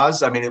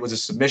Nas. I mean, it was a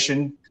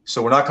submission.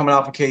 So we're not coming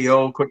off a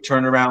KO, quick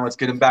turnaround. Let's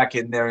get him back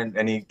in there.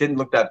 And he didn't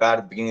look that bad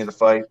at the beginning of the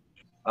fight.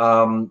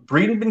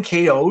 Breeden had been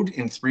KO'd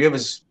in 3 of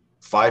his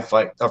 5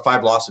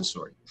 losses,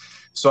 sorry.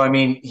 So, I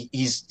mean,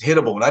 he's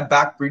hittable. And I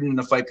back Breeden in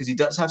the fight because he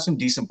does have some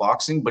decent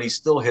boxing, but he's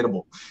still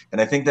hittable. And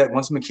I think that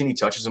once McKinney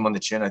touches him on the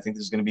chin, I think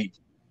this is going to be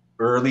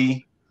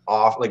early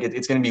off. Like,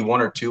 it's going to be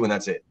 1 or 2, and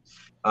that's it.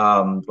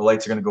 The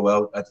lights are going to go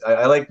out.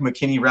 I like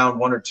McKinney round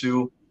 1 or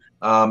 2,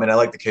 and I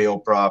like the KO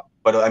prop.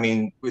 But, I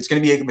mean, it's going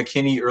to be a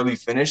McKinney early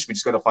finish. We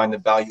just got to find the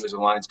value as the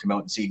lines come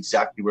out and see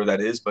exactly where that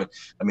is. But,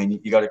 I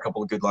mean, you got a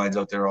couple of good lines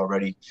out there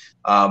already.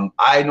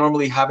 I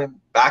normally haven't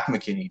backed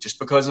McKinney just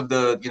because of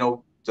the,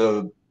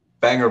 the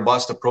bang or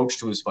bust approach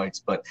to his fights.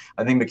 But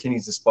I think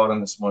McKinney's the spot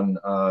on this one,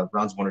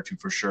 rounds 1 or 2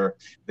 for sure.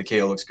 The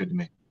KO looks good to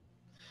me.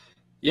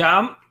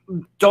 Yeah,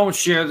 don't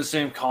share the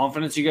same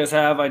confidence you guys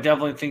have. I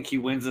definitely think he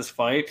wins this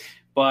fight.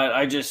 But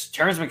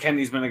Terrence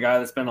McKinney's been a guy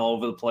that's been all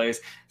over the place.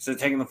 So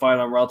taking the fight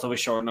on relatively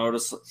short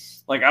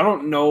notice. Like, I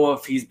don't know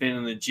if he's been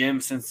in the gym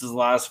since his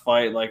last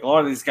fight. Like, a lot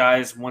of these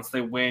guys, once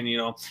they win,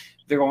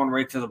 they're going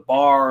right to the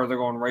bar or they're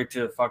going right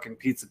to fucking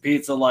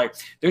pizza. Like,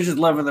 they're just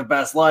living their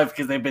best life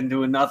because they've been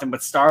doing nothing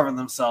but starving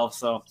themselves.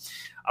 So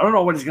I don't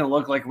know what he's going to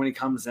look like when he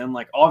comes in.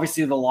 Like,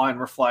 obviously the line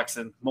reflects,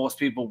 and most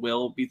people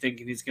will be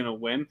thinking he's going to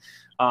win.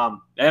 And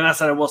I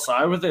said I will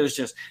side with it. It's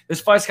just this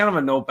fight's kind of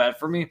a no bet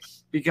for me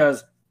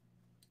because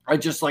I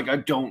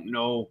don't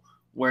know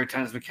where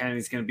Terrence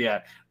McKinney's going to be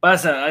at. But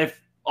as I said,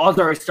 odds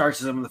are he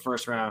starts him in the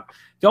first round.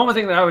 The only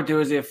thing that I would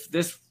do is if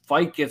this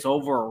fight gets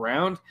over a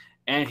round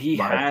and he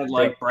had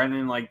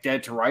Brennan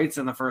dead to rights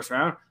in the first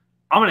round,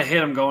 I'm going to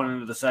hit him going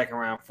into the second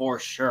round for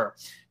sure.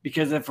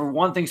 Because if for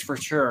one thing's for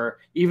sure,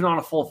 even on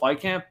a full fight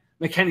camp,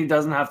 McKinney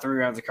doesn't have 3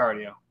 rounds of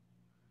cardio.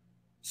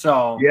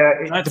 So yeah,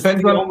 it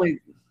depends on.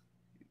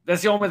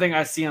 That's the only thing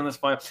I see on this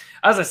fight.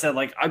 As I said,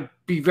 I'd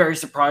be very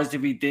surprised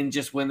if he didn't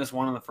just win this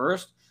one in the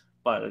first.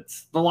 But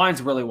the line's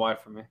really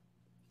wide for me.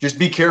 Just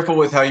be careful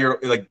with how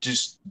you're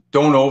just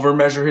don't over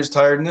measure his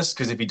tiredness,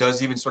 because if he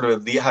does even sort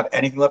of have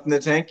anything left in the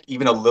tank,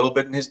 even a little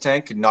bit in his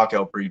tank could knock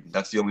out Breeden.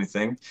 That's the only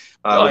thing.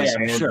 Sure.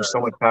 There's so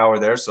much power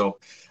there. So,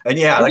 and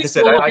yeah, like I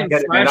said, I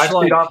get it, man. I've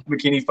played off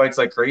McKinney fights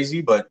like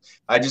crazy, but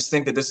I just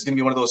think that this is going to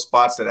be one of those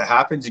spots that it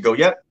happens. You go,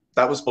 yep,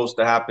 that was supposed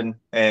to happen.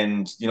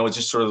 And, it's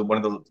just sort of one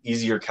of the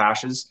easier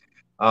cashes.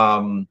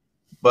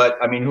 But,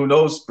 I mean, who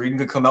knows? Breeden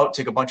could come out,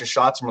 take a bunch of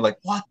shots, and we're like,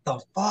 what the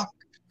fuck?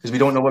 Because we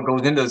don't know what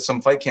goes into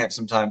some fight camp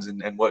sometimes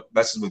and what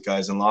messes with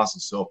guys and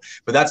losses. So,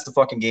 but that's the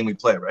fucking game we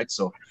play, right?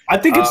 So I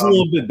think it's a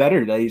little bit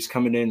better that he's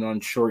coming in on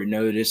short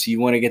notice. You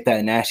want to get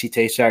that nasty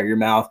taste out of your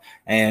mouth.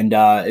 And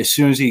as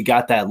soon as he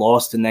got that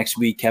loss the next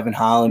week, Kevin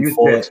Holland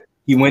fought.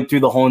 He went through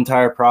the whole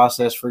entire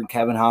process for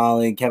Kevin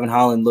Holland. Kevin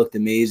Holland looked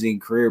amazing,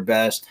 career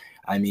best.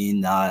 I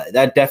mean,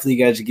 that definitely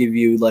got to give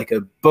you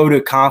a vote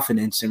of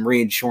confidence and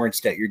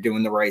reinsurance that you're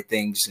doing the right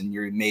things and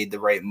you made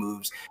the right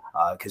moves.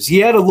 Because he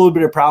had a little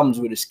bit of problems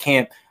with his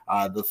camp.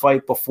 The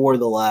fight before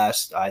the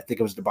last, I think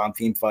it was the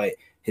Bonfim fight,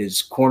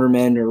 his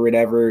cornermen or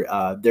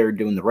whatever, they were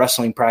doing the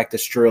wrestling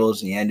practice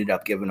drills, and he ended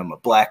up giving him a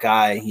black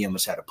eye. He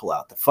almost had to pull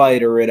out the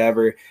fight or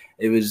whatever.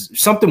 It was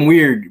something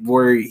weird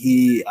where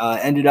he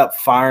ended up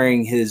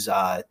firing his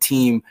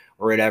team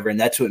or whatever, and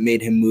that's what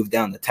made him move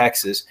down to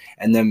Texas.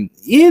 And then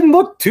he didn't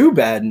look too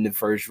bad in the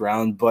first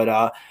round,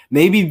 but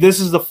maybe this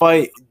is the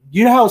fight.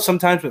 You know how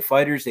sometimes with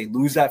fighters, they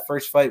lose that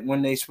first fight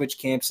when they switch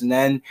camps, and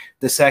then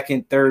the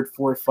second, third,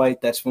 fourth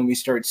fight, that's when we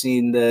start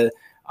seeing the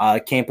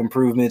camp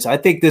improvements. I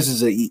think this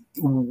is a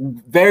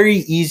very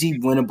easy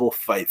winnable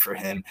fight for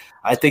him.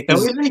 I think now,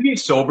 isn't he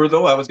sober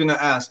though? I was going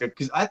to ask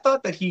because I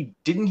thought that he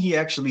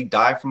actually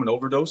die from an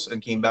overdose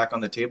and came back on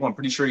the table. I'm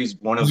pretty sure he's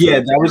one of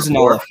that was an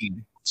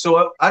LFE.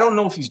 So I don't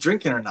know if he's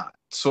drinking or not.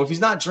 So if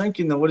he's not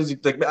drinking, then what is he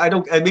like?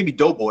 Maybe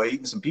Doughboy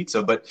eating some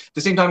pizza, but at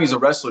the same time he's a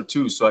wrestler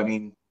too. So I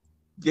mean,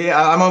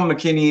 yeah, I'm on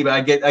McKinney, but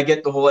I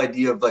get the whole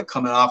idea of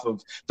coming off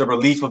of the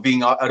relief of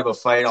being out of a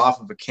fight, off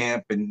of a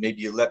camp, and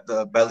maybe you let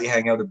the belly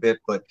hang out a bit.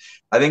 But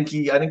I think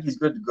he's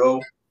good to go.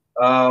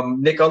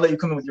 Nick, I'll let you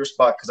come in with your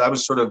spot because I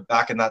was sort of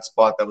back in that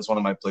spot. That was one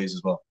of my plays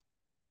as well.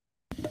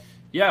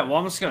 Yeah, well,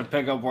 I'm just going to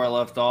pick up where I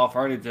left off. I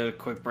already did a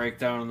quick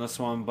breakdown on this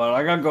one, but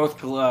I got to go with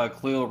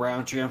Khalil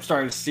Roundtree. I'm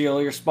starting to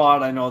steal your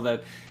spot. I know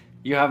that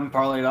you haven't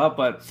parlayed up,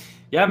 but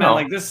yeah,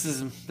 man, this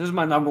is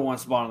my number one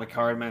spot on the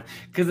card, man.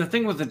 Because the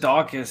thing with the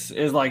Dawkins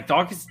is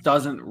Dawkins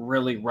doesn't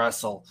really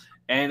wrestle.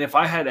 And if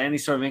I had any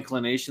sort of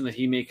inclination that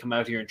he may come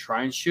out here and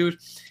try and shoot,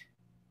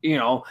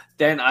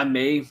 then I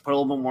may put a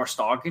little bit more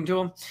stock into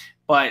him.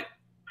 But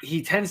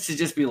he tends to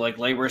just be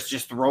laborious,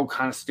 just throw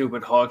kind of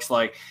stupid hooks.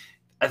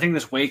 I think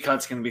this weight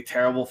cut's going to be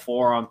terrible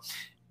for him.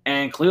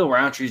 And Khalil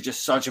Roundtree is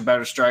just such a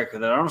better striker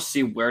that I don't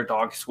see where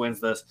Dawkins wins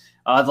this.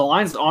 The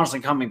line's honestly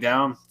coming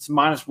down. It's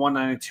minus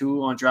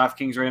 192 on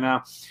DraftKings right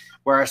now,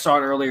 where I saw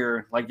it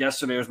earlier,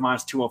 yesterday, it was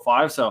minus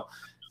 205. So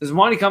there's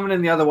money coming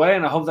in the other way,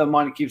 and I hope that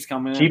money keeps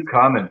coming in. Keep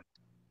coming.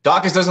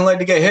 Dawkins doesn't like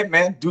to get hit,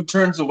 man. Dude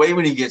turns away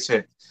when he gets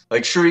hit.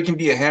 Sure, he can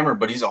be a hammer,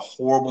 but he's a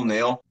horrible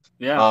nail.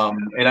 Yeah.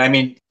 And I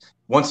mean,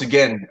 once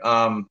again,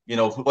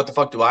 what the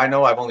fuck do I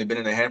know? I've only been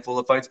in a handful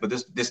of fights, but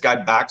this guy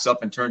backs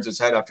up and turns his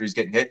head after he's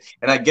getting hit.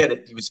 And I get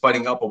it. He was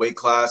fighting up a weight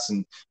class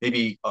and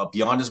maybe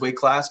beyond his weight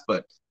class,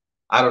 but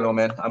I don't know,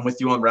 man. I'm with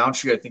you on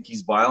Roundtree. I think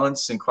he's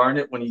violence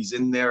incarnate when he's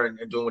in there and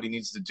doing what he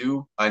needs to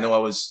do. I know I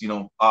was,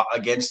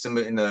 against him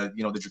in the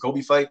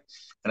Jacoby fight,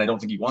 and I don't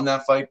think he won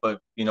that fight.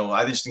 But,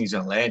 I just think he's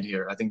going to land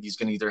here. I think he's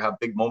going to either have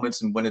big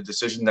moments and win a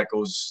decision that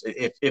goes,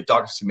 if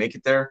Dawkins can make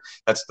it there,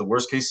 that's the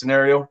worst case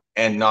scenario,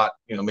 and not,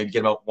 maybe get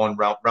him out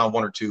round 1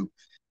 or 2.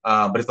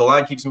 But if the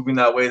line keeps moving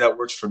that way, that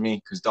works for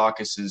me because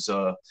Dawkins is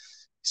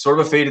sort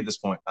of a fade at this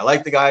point. I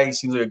like the guy. He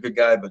seems like a good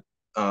guy, but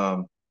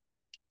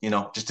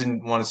just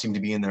didn't want to seem to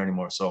be in there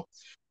anymore. So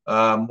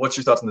what's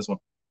your thoughts on this one?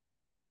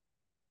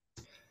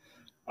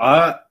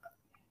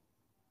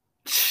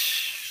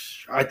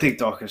 I think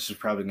Dawkins is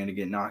probably going to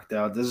get knocked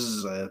out. This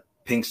is a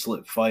pink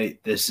slip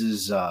fight. This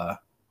is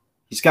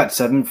he's got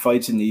 7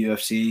 fights in the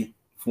UFC,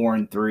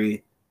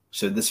 4-3.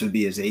 So this would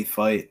be his 8th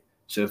fight.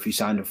 So if he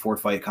signed a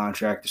 4-fight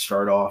contract to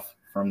start off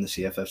from the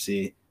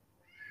CFFC,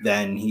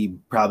 then he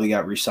probably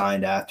got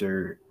re-signed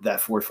after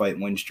that 4-fight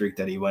win streak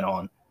that he went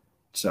on.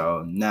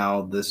 So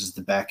now this is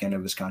the back end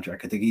of his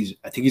contract. I think he's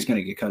going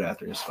to get cut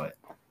after this fight.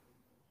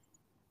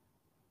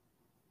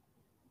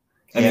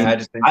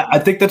 I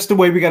think that's the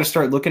way we got to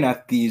start looking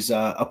at these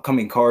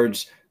upcoming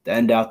cards to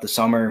end out the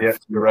summer. Yeah,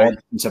 you're right.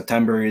 In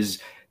September is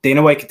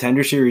Dana White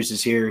Contender Series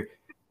is here.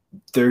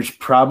 There's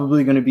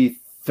probably going to be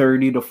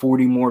 30 to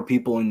 40 more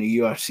people in the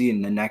UFC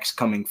in the next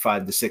coming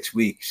 5 to 6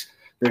 weeks.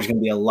 There's going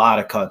to be a lot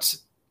of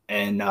cuts,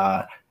 and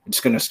it's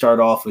going to start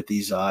off with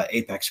these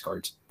Apex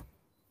cards.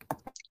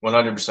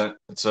 100%.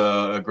 It's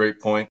a great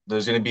point.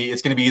 It's going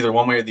to be either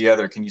one way or the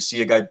other. Can you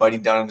see a guy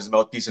biting down on his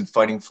mouthpiece and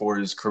fighting for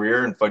his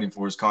career and fighting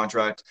for his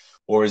contract,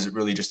 or is it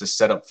really just a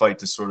setup fight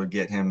to sort of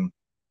get him,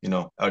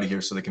 out of here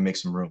so they can make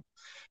some room?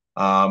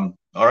 All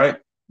right,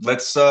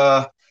 let's take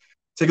a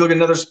look at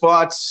another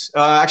spot.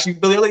 Actually,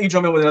 Billy, I'll let you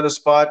jump in with another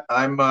spot.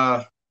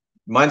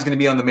 Mine's going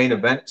to be on the main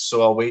event,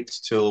 so I'll wait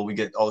till we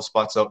get all the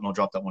spots out and I'll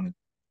drop that one in.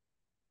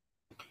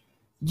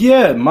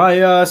 Yeah,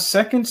 my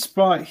second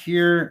spot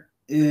here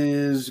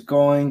is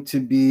going to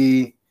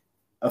be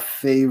a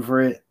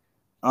favorite.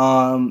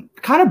 Kind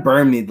of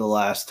burned me the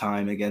last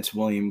time against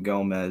William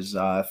Gomez.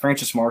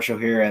 Francis Marshall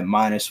here at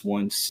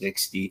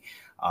 -160.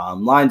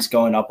 Line's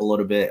going up a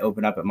little bit,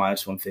 open up at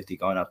 -150,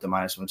 going up to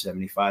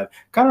 -175.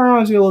 Kind of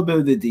reminds me a little bit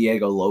of the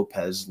Diego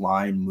Lopez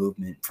line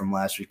movement from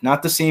last week.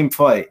 Not the same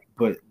fight,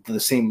 but the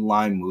same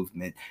line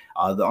movement.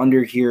 The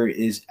under here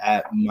is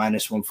at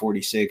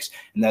 -146,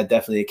 and that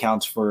definitely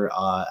accounts for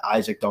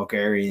Isaac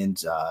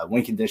Dalgarian's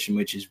win condition,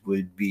 which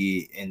would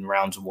be in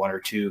rounds 1 or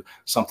 2,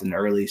 something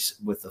early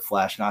with the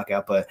flash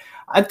knockout. But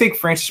I think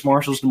Francis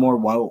Marshall's the more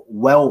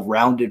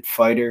well-rounded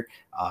fighter.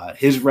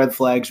 His red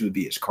flags would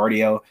be his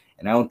cardio.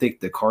 And I don't think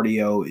the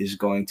cardio is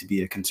going to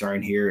be a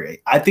concern here.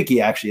 I think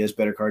he actually has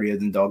better cardio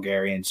than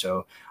Dalgarian.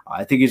 So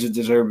I think he's a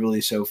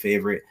deservedly so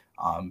favorite.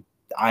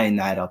 Eyeing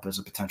that up as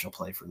a potential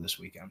play for this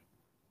weekend.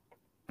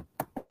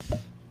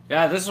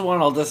 Yeah, this is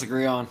one I'll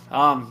disagree on.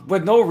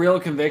 With no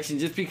real conviction,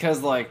 just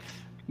because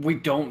we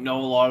don't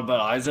know a lot about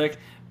Isaac.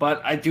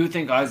 But I do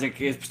think Isaac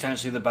is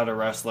potentially the better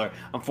wrestler.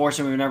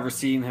 Unfortunately, we've never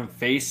seen him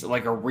face a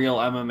real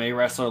MMA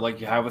wrestler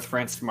like you have with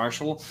Francis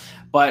Marshall.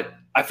 But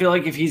I feel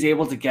like if he's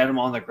able to get him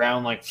on the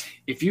ground,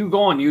 if you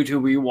go on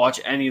YouTube or you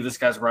watch any of this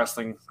guy's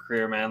wrestling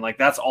career, man,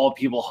 that's all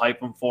people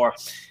hype him for.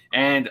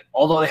 And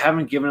although they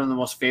haven't given him the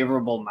most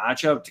favorable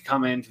matchup to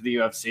come into the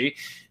UFC,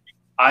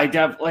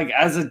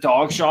 as a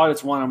dog shot,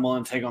 it's one I'm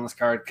willing to take on this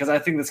card because I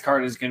think this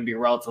card is going to be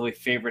relatively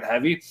favorite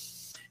heavy.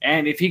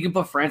 And if he can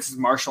put Francis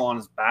Marshall on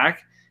his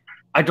back,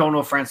 I don't know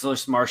if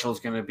Francis Marshall is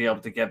going to be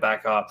able to get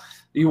back up.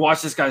 You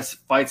watch this guy's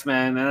fights,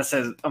 man, and it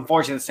says,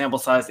 unfortunately, the sample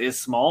size is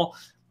small.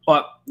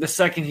 But the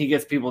second he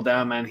gets people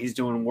down, man, he's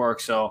doing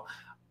work. So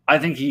I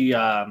think he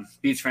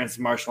beats Francis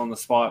Marshall on the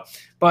spot.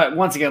 But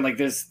once again,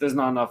 there's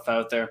not enough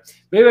out there.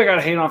 Maybe I got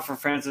to hate on for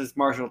Francis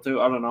Marshall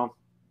too. I don't know.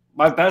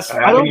 My best.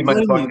 I think he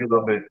might talk a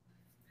little bit.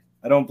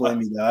 I don't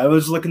blame you though. I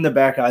was looking to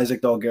back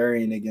Isaac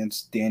Dalgarian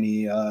against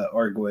Danny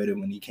Argueta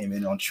when he came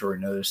in on short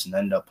notice and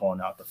ended up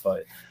pulling out the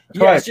fight.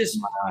 Yeah, it's just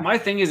my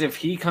thing is if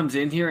he comes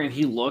in here and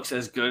he looks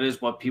as good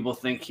as what people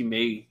think he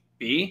may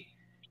be,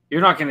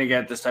 you're not going to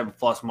get this type of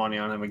plus money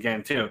on him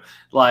again, too.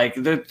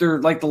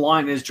 The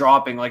line is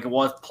dropping, it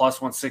was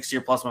 +160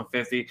 or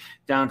 +150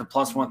 down to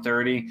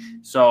 +130.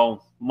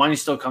 So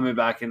money's still coming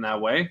back in that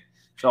way.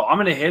 So I'm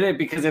going to hit it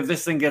because if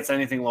this thing gets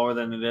anything lower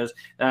than it is,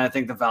 then I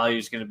think the value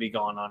is going to be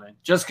gone on it.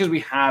 Just because we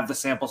have the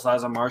sample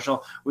size on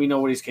Marshall, we know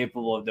what he's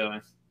capable of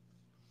doing.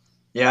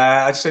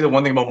 Yeah, I'd say the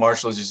one thing about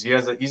Marshall is just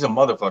he's a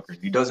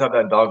motherfucker. He does have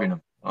that dog in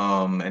him.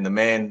 And the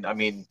man,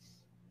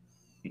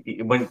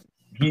 when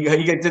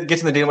he gets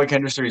in the Dana White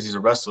Contender Series, he's a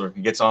wrestler.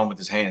 He gets on with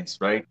his hands,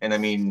 right?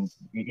 And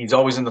he's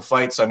always in the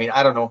fight. So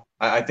I don't know.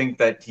 I think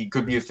that he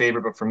could be a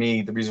favorite, but for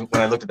me, the reason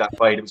when I looked at that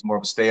fight, it was more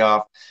of a stay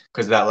off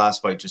because that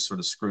last fight just sort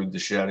of screwed the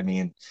shit out of me,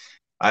 and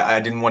I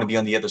didn't want to be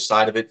on the other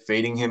side of it,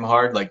 fading him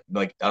hard. I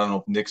don't know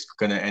if Nick's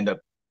going to end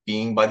up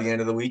being by the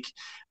end of the week,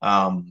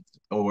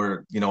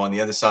 or on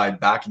the other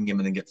side backing him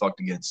and then get fucked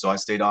again. So I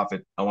stayed off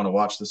it. I want to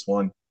watch this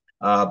one,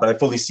 but I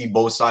fully see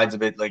both sides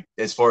of it.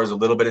 As far as a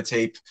little bit of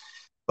tape.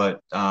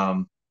 But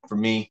for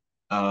me,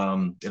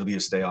 it'll be a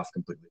stay off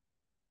completely.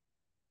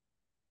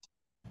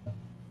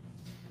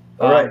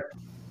 All right.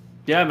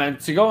 Yeah, man.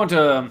 To go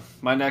into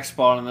my next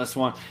spot on this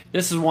one,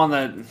 this is one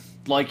that,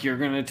 like, you're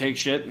going to take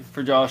shit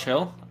for Josh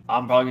Hill.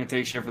 I'm probably going to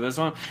take shit for this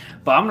one.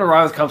 But I'm going to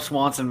ride with Cub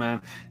Swanson,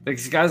 man.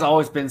 This guy's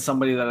always been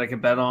somebody that I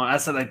could bet on. I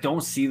said I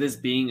don't see this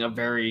being a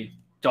very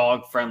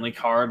dog-friendly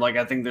card. Like,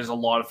 I think there's a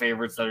lot of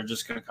favorites that are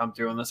just going to come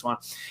through on this one.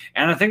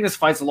 And I think this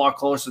fight's a lot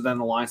closer than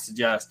the line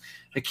suggests.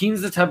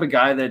 Hakeem's the type of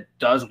guy that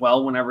does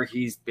well whenever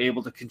he's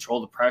able to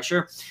control the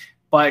pressure.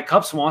 But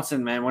Cub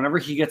Swanson, man, whenever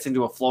he gets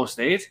into a flow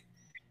state,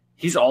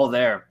 he's all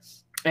there.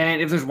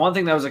 And if there's one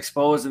thing that was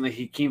exposed in the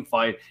Hakeem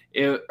fight,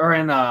 or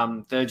in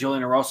the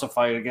Julian Erosa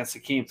fight against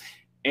Hakeem,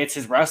 it's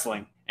his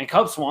wrestling. And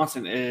Cub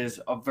Swanson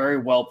is a very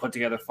well put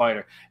together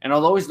fighter. And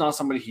although he's not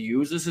somebody who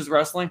uses his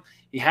wrestling,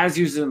 he has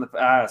used it in the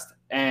past.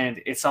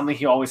 And it's something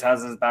he always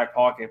has in his back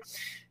pocket.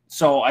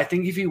 So I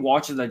think if he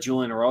watches that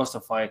Julian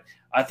Erosa fight,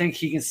 I think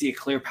he can see a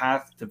clear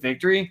path to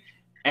victory.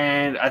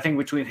 And I think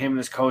between him and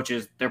his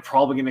coaches, they're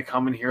probably going to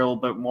come in here a little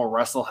bit more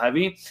wrestle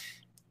heavy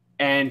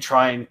and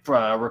try and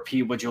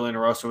repeat what Julian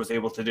Erosa was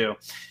able to do.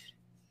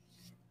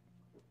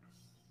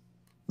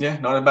 Yeah,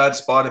 not a bad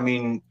spot. I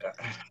mean,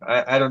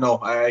 I don't know.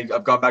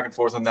 I've gone back and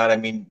forth on that. I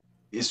mean,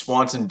 is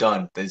Swanson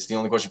done? That's the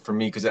only question for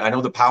me, because I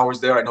know the power's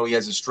there. I know he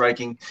has the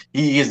striking.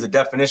 He is the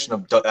definition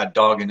of that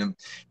dog in him,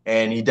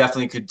 and he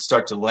definitely could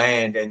start to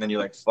land. And then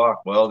you're like,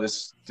 fuck. Well,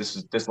 this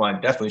line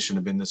definitely shouldn't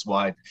have been this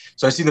wide.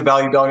 So I see the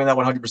value dog in that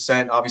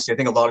 100%. Obviously, I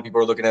think a lot of people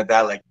are looking at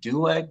that like,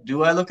 do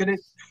I look at it?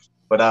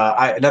 But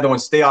another one,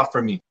 stay off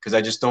from me, because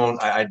I just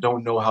don't. I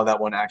don't know how that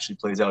one actually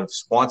plays out. If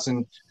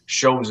Swanson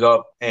shows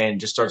up and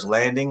just starts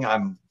landing, I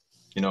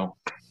don't know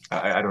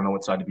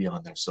what side to be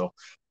on there. So,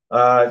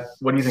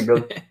 what do you think,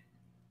 Bill?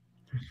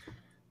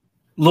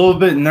 A little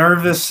bit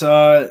nervous.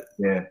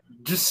 Yeah.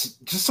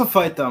 Just a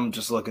fight that I'm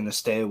just looking to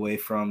stay away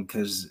from,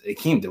 because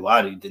Akeem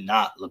Dawadi did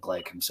not look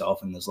like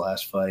himself in this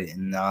last fight,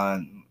 and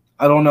I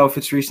don't know if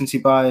it's recency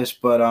bias,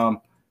 but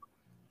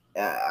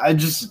I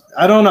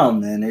don't know,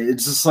 man.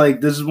 It's just like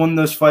this is one of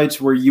those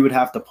fights where you would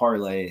have to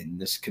parlay, and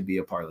this could be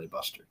a parlay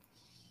buster.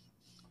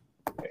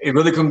 It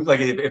really comes like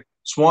if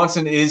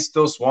Swanson is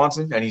still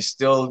Swanson, and he's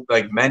still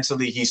like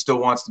mentally, he still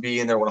wants to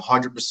be in there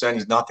 100%.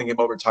 He's not thinking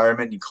about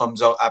retirement. He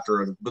comes out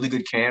after a really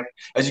good camp.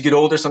 As you get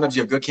older, sometimes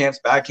you have good camps,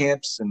 bad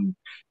camps, and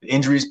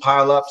injuries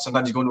pile up.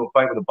 Sometimes you go into a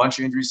fight with a bunch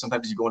of injuries.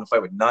 Sometimes you go into a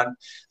fight with none,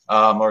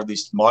 or at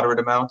least moderate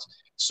amounts.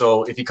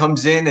 So if he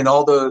comes in and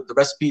all the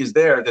recipe is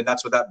there, then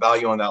that's what that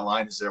value on that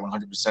line is there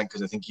 100%,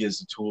 because I think he has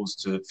the tools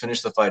to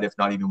finish the fight, if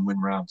not even win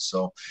rounds.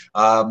 So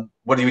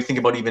what do you think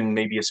about even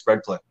maybe a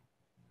spread play?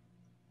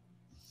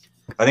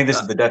 I think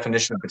this is the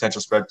definition of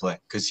potential spread play,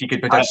 because he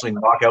could potentially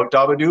knock out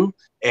Dabadou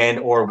and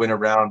or win a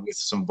round with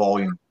some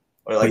volume,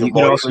 or like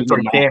some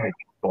damage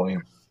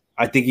volume.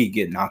 I think he'd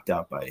get knocked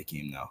out by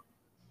Hakeem, though.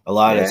 A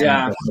lot of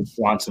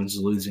Swanson's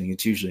losing.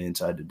 It's usually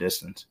inside the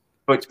distance.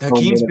 But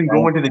Hakeem's been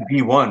going to the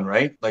D1,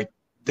 right? Like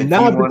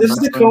but this is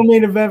the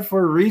co-main event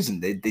for a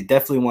reason. They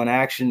definitely want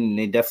action, and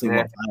they definitely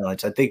want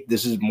violence. I think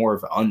this is more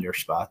of an under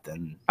spot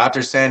than after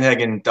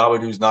Sandhagen.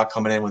 Dabadou's not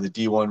coming in with a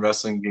D1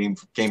 wrestling game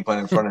plan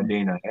in front of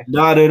Dana.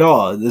 Not at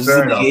all. This is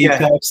the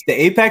Apex. Yeah.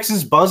 The Apex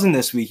is buzzing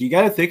this week. You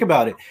got to think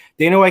about it.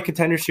 Dana White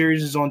Contender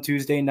Series is on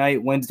Tuesday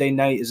night. Wednesday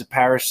night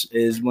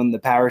is when the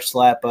Paris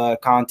Slap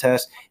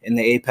contest in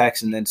the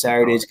Apex, and then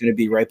Saturday is going to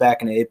be right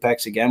back in the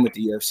Apex again with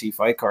the UFC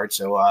fight card.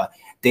 So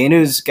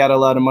Dana's got a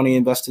lot of money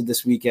invested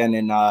this weekend,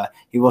 and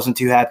he wasn't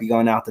too happy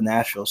going out to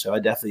Nashville. So I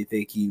definitely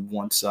think he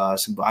wants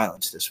some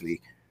violence this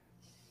week.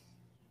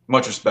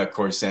 Much respect,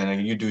 Corey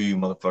Sandhagen. You do you,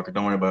 motherfucker.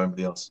 Don't worry about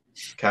anybody else.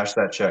 Cash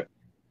that check.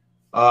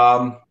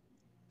 All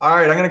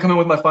right, I'm going to come in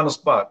with my final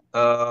spot.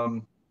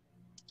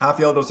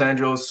 Rafael dos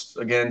Anjos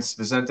against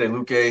Vicente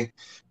Luque.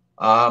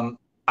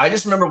 I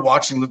just remember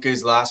watching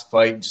Luque's last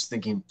fight and just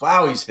thinking,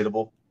 wow, he's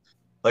hittable.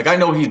 Like, I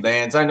know he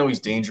lands. I know he's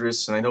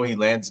dangerous. And I know he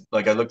lands.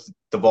 Like, I looked at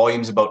the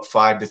volumes about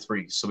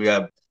 5-3. So we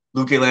have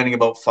Luque landing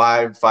about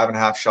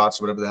 5.5 shots,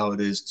 or whatever the hell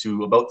it is,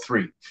 to about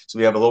 3. So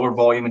we have a lower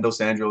volume in Dos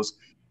Anjos.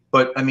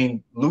 But, I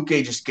mean,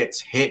 Luque just gets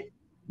hit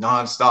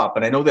nonstop.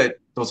 And I know that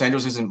Dos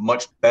Anjos isn't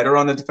much better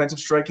on the defensive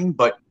striking,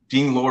 but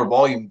being lower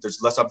volume,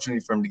 there's less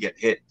opportunity for him to get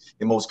hit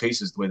in most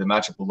cases, the way the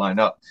matchup will line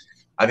up.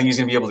 I think he's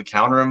going to be able to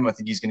counter him. I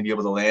think he's going to be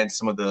able to land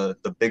some of the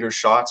bigger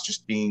shots,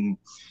 just being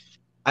 –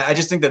 I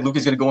just think that Luque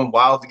is going to go in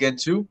wild again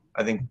too.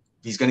 I think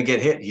he's going to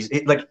get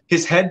hit. Like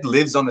his head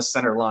lives on the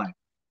center line,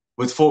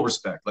 with full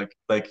respect. Like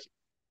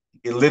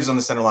it lives on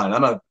the center line.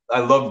 I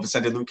love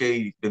Vicente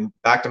Luque.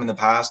 Backed him in the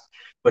past,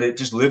 but it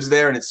just lives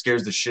there and it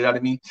scares the shit out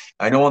of me.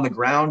 I know on the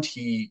ground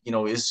he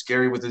is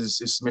scary with his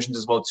submissions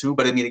as well too.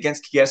 But I mean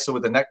against Chiesa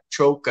with a neck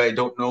choke, I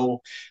don't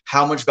know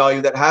how much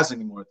value that has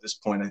anymore at this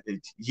point. I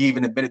think he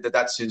even admitted that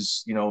that's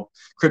his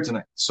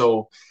kryptonite.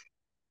 So.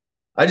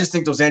 I just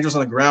think Dos Anjos on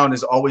the ground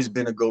has always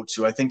been a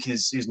go-to. I think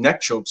his neck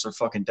chokes are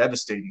fucking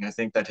devastating. I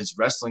think that his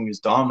wrestling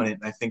is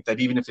dominant. I think that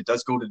even if it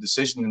does go to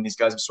decision and these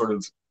guys have sort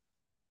of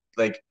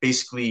like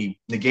basically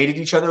negated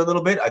each other a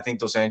little bit, I think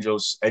Dos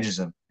Anjos edges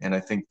him. And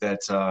I think that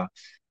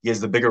he has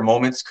the bigger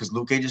moments because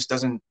Luque just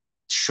doesn't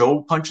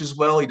show punches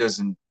well. He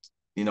doesn't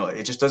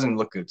it just doesn't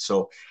look good.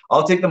 So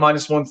I'll take the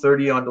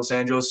 -130 on Dos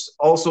Anjos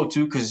also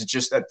too, because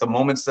just at the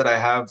moments that I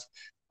have,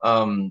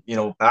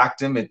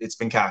 backed him, it's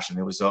been cashing.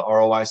 It was a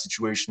ROI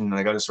situation, and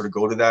I got to sort of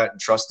go to that and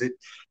trust it.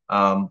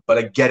 But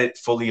I get it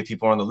fully if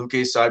people are on the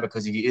Luque side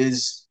because he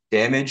is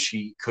damaged.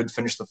 He could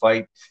finish the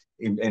fight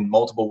in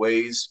multiple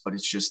ways, but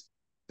it's just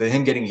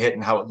him getting hit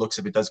and how it looks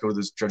if it does go to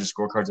the judges'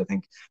 scorecards. I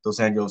think Dos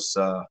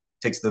Anjos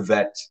takes the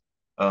vet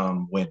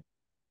win.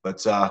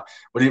 But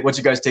what's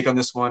your guys' take on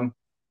this one?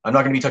 I'm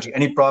not going to be touching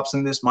any props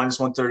in this.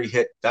 -130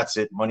 hit. That's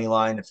it. Money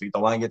line. If the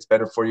line gets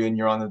better for you and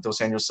you're on the Dos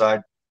Anjos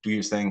side, do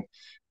your thing.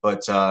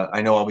 But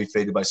I know I'll be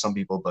faded by some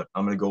people, but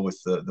I'm going to go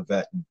with the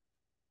vet and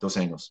Dos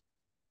Anjos.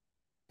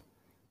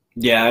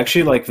 Yeah, I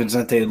actually like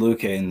Vicente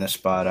Luque in this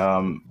spot.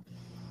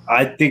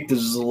 I think this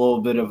is a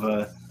little bit of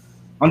a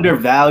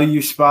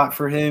undervalued spot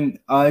for him.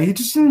 He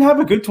just didn't have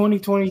a good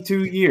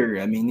 2022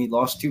 year. I mean, he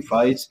lost 2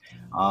 fights.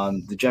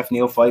 The Jeff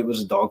Neal fight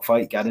was a dog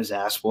fight, got his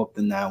ass whooped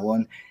in that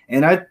one.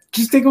 And I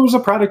just think it was a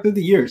product of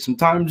the year.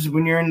 Sometimes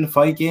when you're in the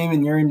fight game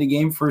and you're in the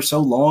game for so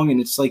long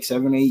and it's like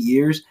 7, 8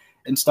 years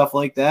and stuff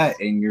like that,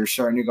 and you're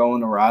starting to go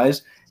on the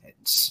rise,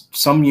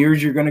 some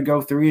years you're going to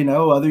go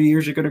 3-0, other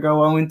years you're going to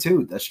go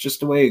 0-2. That's just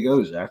the way it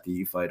goes after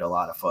you fight a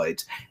lot of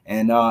fights.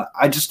 And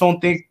I just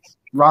don't think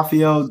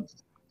Rafael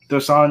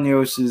Dos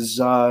Anjos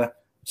is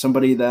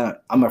somebody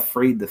that I'm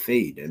afraid to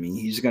fade. I mean,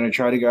 he's going to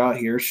try to go out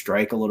here,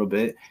 strike a little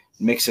bit,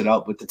 mix it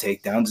up with the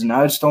takedowns. And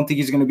I just don't think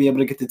he's going to be able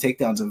to get the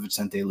takedowns of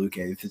Vicente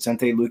Luque. If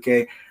Vicente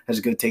Luque has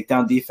a good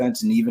takedown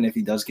defense, and even if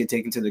he does get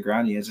taken to the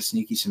ground, he has a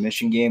sneaky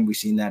submission game. We've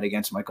seen that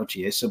against Michael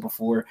Chiesa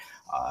before.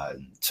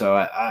 So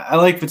I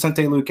like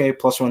Vicente Luque,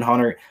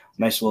 +100.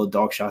 Nice little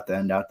dog shot to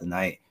end out the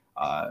night.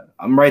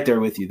 I'm right there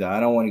with you, though. I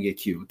don't want to get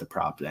cute with the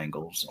prop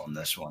angles on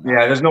this one.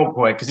 Yeah, there's no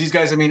point because these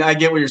guys, I mean, I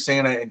get what you're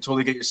saying. I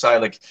totally get your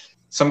side. Like,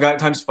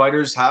 sometimes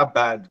fighters have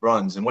bad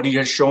runs, and what he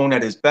has shown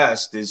at his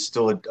best is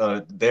still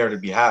there to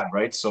be had,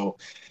 right? So,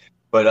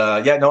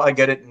 but yeah, no, I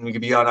get it, and we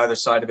could be on either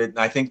side of it. And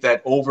I think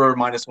that over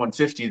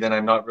 -150, then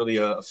I'm not really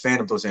a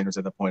fan of those Andrews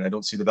at that point. I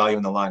don't see the value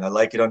in the line. I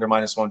like it under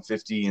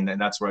 -150, and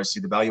that's where I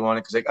see the value on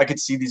it because I could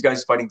see these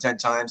guys fighting 10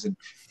 times, and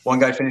one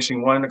guy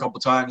finishing one a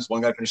couple times,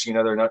 one guy finishing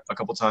another a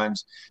couple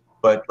times.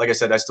 But like I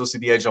said, I still see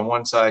the edge on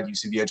one side. You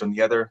see the edge on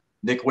the other.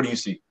 Nick, what do you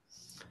see?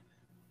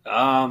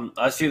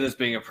 I see this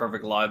being a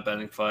perfect live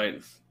betting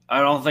fight. I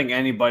don't think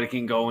anybody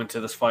can go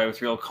into this fight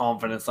with real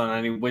confidence on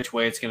any which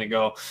way it's going to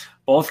go.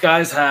 Both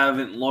guys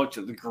haven't looked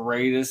the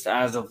greatest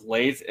as of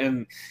late,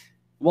 and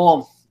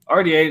well,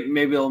 RDA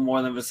maybe a little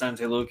more than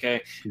Vicente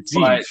Luque.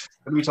 But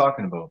what are we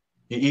talking about?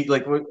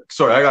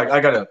 Sorry, I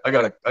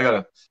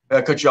gotta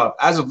cut you off.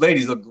 As of late,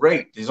 he's looked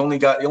great. The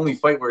only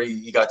fight where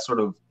he got sort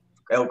of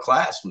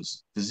outclassed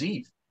was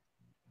Ziv,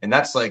 and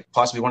that's like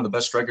possibly one of the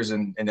best strikers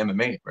in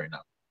MMA right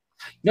now.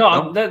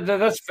 No,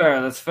 that's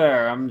fair. That's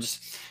fair. I'm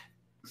just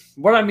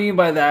what I mean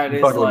by that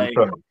is like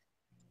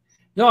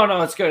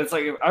no, it's good. It's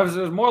like I was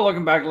more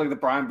looking back to like the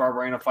Brian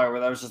Barberena fight where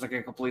that was just like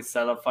a complete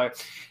setup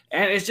fight,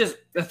 and it's just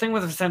the thing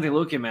with Vicente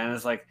Luque, man,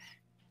 is like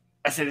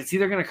I said, it's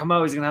either going to come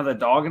out, he's going to have the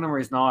dog in him, or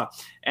he's not.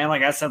 And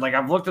like I said, like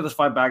I've looked at this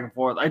fight back and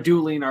forth. I do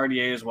lean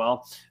RDA as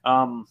well.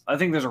 I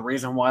think there's a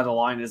reason why the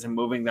line isn't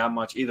moving that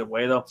much either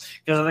way, though,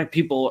 because I think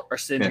people are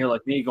sitting here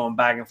like me going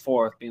back and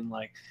forth, being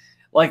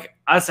like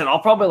I said, I'll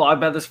probably live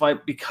bet this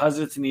fight because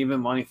it's an even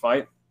money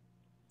fight.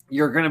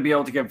 You're going to be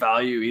able to get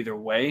value either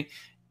way.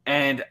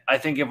 And I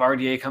think if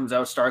RDA comes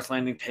out, starts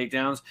landing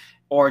takedowns,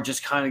 or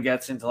just kind of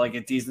gets into like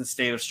a decent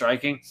state of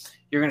striking,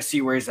 you're going to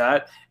see where he's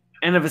at.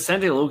 And if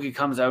Vicente Luque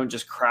comes out and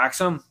just cracks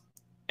him,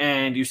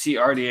 and you see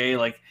RDA,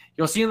 like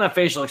you'll see in that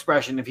facial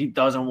expression if he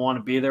doesn't want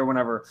to be there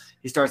whenever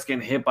he starts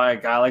getting hit by a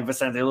guy like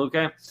Vicente Luque.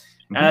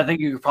 Mm-hmm. And I think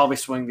you could probably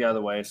swing the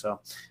other way. So,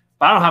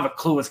 but I don't have a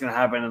clue what's going to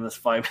happen in this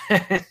fight.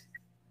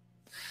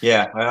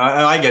 Yeah,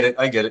 I get it.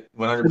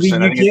 100%. I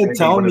mean, you can't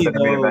tell me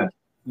though,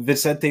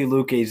 Vicente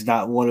Luque is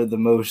not one of the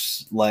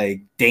most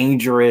like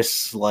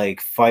dangerous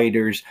like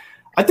fighters.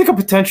 I think a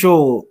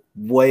potential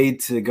way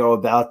to go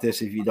about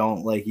this, if you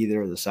don't like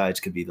either of the sides,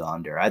 could be the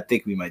under. I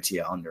think we might see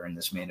an under in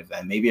this main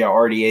event. Maybe a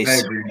RDA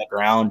on the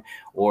ground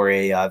or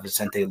a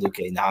Vicente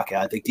Luque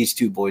knockout. I think these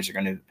two boys are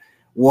going to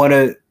want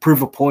to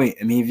prove a point.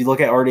 I mean, if you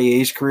look at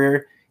RDA's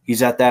career,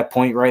 he's at that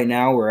point right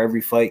now where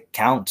every fight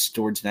counts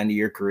towards the end of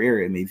your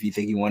career. I mean, if you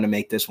think you want to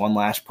make this one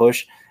last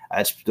push,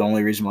 that's the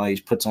only reason why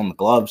he puts on the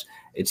gloves.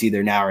 It's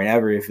either now or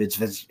never. If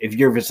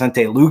you're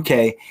Vicente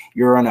Luque,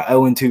 you're on an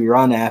 0-2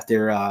 run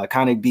after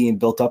kind of being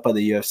built up by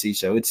the UFC.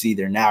 So it's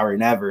either now or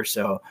never.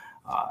 So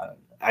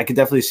I could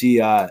definitely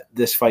see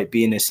this fight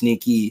being a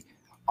sneaky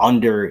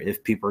under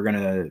if people are going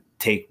to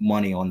take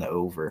money on the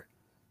over.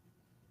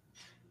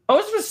 How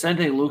is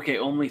Vicente Luque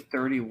only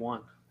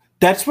 31?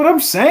 That's what I'm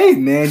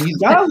saying, man. He's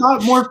got a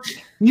lot more.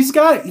 He's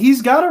got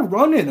a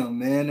run in him,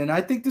 man. And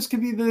I think this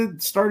could be the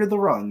start of the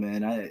run,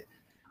 man.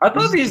 I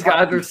thought these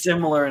guys were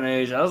similar in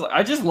age.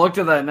 I just looked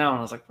at that now and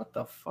I was like, what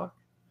the fuck?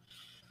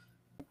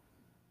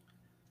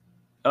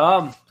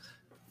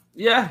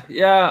 Yeah.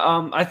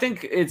 I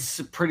think it's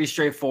pretty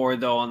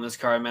straightforward though on this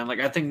card, man. Like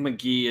I think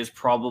McGee is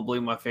probably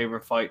my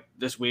favorite fight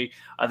this week.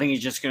 I think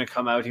he's just gonna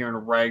come out here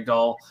and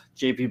ragdoll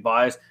JP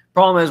Buys.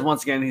 Problem is,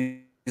 once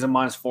again, he's a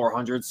minus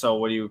 400. So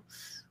what do you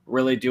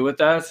really do with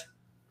that?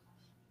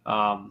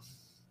 But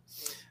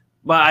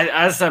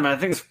as I said, man, I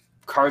think this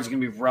card's gonna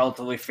be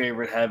relatively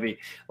favorite heavy.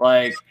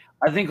 Like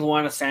I think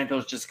Luana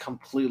Santos just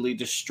completely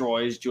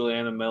destroys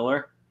Juliana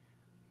Miller.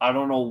 I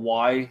don't know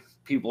why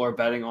people are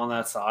betting on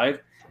that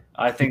side.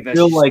 I think that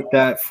feel like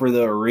that for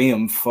the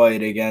Ariam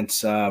fight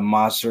against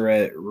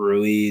Montserrat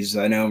Ruiz.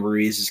 I know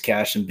Ruiz is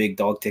cashing big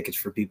dog tickets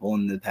for people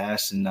in the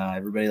past, and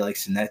everybody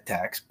likes the net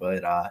tax.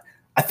 But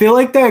I feel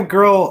like that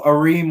girl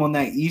Ariam on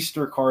that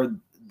Easter card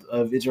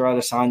of Israel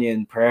Adesanya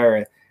and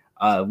Pereira,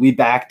 we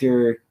backed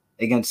her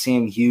against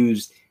Sam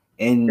Hughes.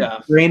 And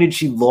granted,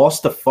 she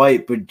lost the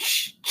fight, but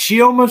she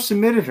almost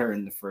submitted her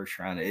in the first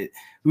round.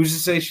 Who's to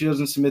say she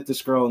doesn't submit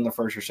this girl in the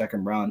first or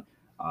second round?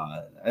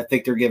 I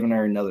think they're giving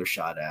her another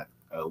shot at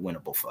a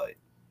winnable fight.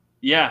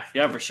 Yeah,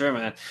 for sure,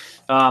 man.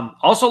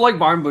 Also like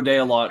Martin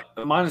Boudet a lot.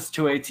 Minus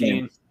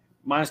 218,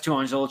 minus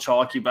 200, a little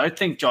chalky, but I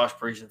think Josh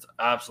Parisian's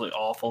absolutely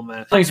awful, man.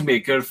 I think it's going to be a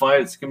good fight.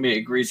 It's going to be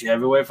a greasy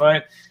heavyweight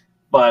fight,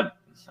 but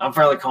I'm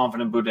fairly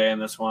confident Boudet in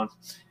this one.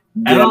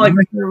 Yeah, and I'm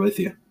right there with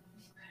you.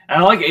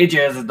 And I like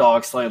AJ as a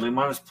dog slightly,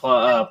 plus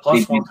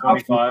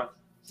 125.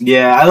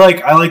 Yeah, I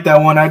like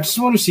that one. I just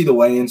want to see the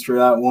weigh-ins for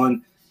that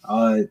one.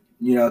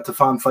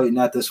 Tafon fighting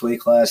at this weight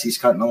class, he's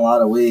cutting a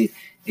lot of weight.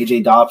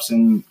 AJ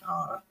Dobson,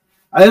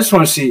 I just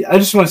want to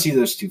see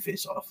those two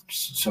face off,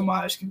 just so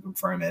my eyes can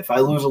confirm it. If I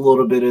lose a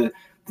little bit of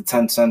the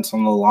 10 cents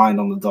on the line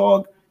on the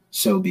dog,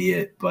 so be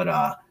it. But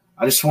I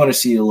just want to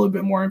see a little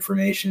bit more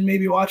information.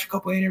 Maybe watch a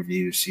couple of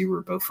interviews, see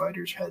where both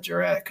fighters' heads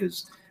are at,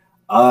 because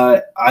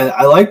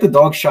I like the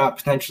dog shot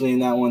potentially in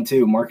that one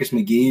too. Marcus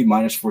McGee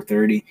minus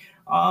 430.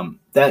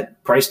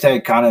 That price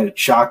tag kind of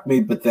shocked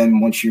me, but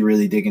then once you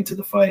really dig into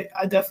the fight,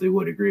 I definitely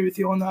would agree with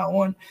you on that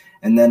one.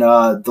 And then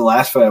the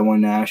last fight I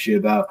wanted to ask you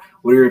about,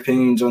 what are your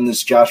opinions on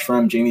this Josh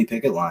Frem, Jamie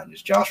Pickett line?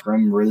 Is Josh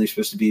Frem really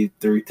supposed to be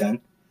 310?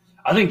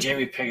 I think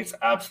Jamie Pickett's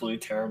absolutely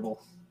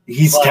terrible.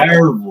 He's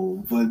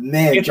terrible, but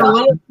man, it's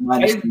Josh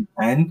minus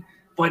 310.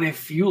 But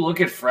if you look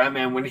at Frem,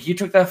 man, when he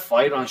took that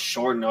fight on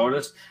short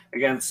notice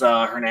against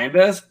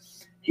Hernandez,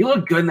 he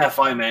looked good in that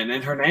fight, man.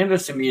 And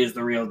Hernandez, to me, is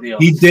the real deal.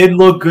 He did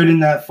look good in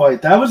that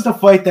fight. That was the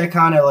fight that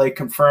kind of like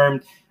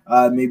confirmed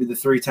maybe the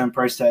 310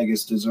 price tag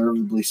is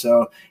deservedly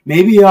so.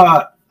 Maybe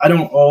I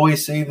don't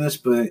always say this,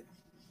 but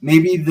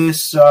maybe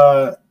this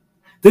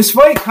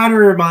fight kind of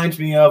reminds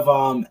me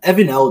of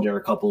Evan Elder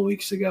a couple of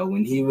weeks ago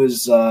when he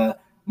was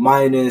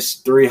minus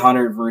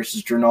 300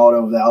 versus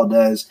Ronaldo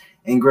Valdez.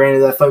 And granted,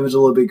 that fight was a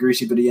little bit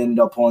greasy, but he ended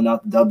up pulling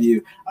out the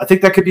W. I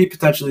think that could be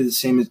potentially the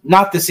same,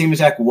 not the same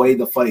exact way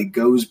the fight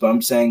goes, but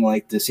I'm saying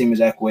like the same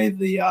exact way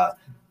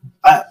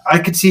I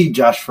could see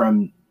Josh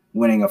Frem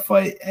winning a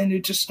fight and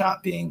it just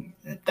not being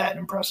that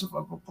impressive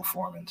of a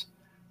performance.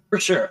 For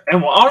sure.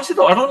 And honestly,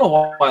 though, I don't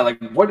know why. Like,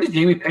 what did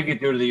Jamie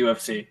Pickett do to the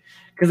UFC?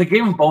 Because they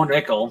gave him Bo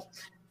Nickel,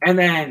 and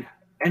then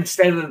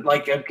instead of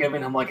like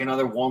giving him like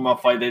another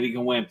warm-up fight that he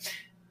can win,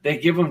 they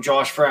give him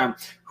Josh Frem,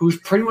 who's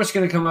pretty much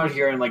going to come out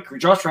here and like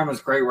Josh Frem is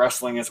great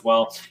wrestling as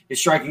well. His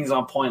striking is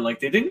on point. Like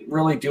they didn't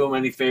really do him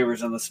any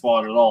favors in the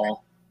spot at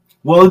all.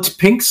 Well, it's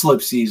pink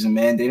slip season,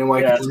 man. Dana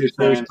White Contender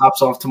Series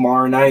tops off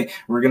tomorrow night.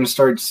 We're going to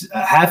start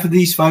half of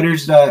these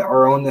fighters that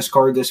are on this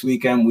card this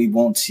weekend. We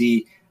won't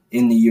see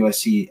in the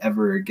UFC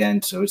ever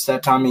again. So it's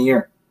that time of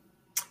year.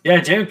 Yeah,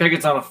 Jamie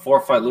Pickett's on a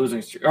 4-fight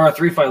losing streak or a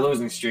 3-fight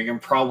losing streak,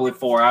 and probably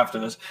 4 after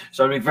this.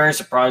 So I'd be very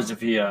surprised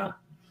if he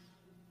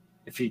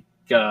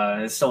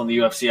is still in the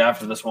UFC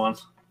after this one.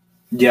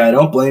 Yeah,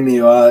 don't blame me.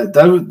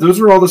 Those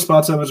were all the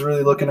spots I was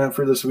really looking at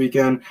for this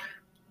weekend,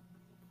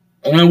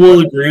 and I will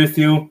agree with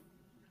you.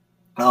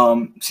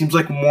 Seems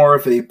like more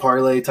of a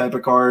parlay type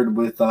of card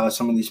with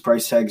some of these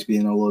price tags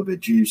being a little bit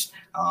juiced.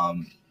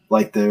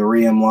 Like the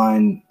Riem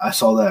line, I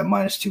saw that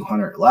minus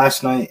 200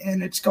 last night,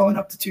 and it's going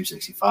up to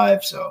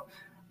 265. So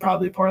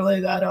probably parlay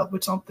that up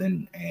with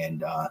something.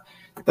 And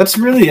that's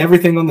really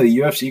everything on the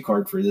UFC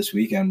card for this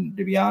weekend,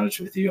 to be honest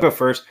with you. But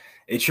first,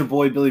 it's your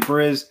boy Billy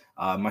Briz.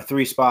 My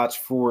 3 spots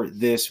for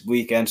this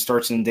weekend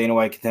starts in the Dana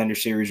White Contender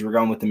Series. We're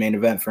going with the main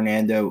event,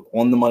 Fernando,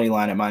 on the money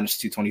line at minus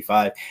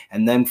 225.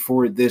 And then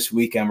for this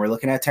weekend, we're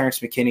looking at Terrence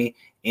McKinney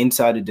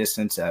inside a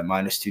distance at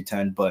minus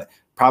 210, but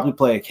probably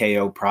play a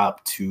KO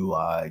prop to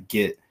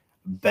get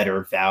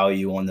better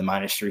value on the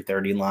minus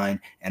 330 line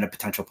and a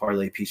potential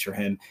parlay piece for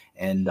him.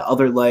 And the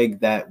other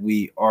leg that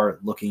we are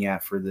looking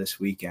at for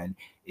this weekend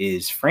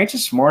is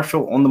Francis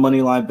Marshall on the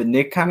money line, but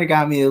Nick kind of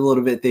got me a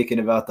little bit thinking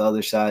about the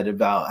other side,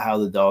 about how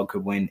the dog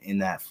could win in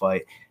that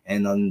fight.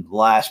 And then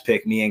last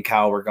pick, me and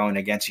Kyle were going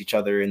against each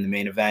other in the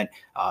main event,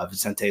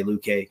 Vicente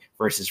Luque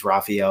versus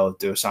Rafael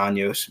Dos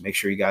Anjos. Make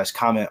sure you guys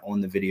comment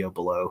on the video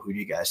below. Who do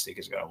you guys think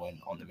is going to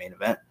win on the main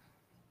event?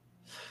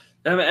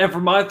 And for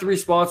my 3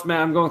 spots,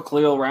 man, I'm going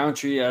Khalil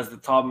Roundtree as the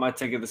top of my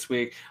ticket this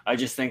week. I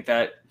just think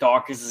that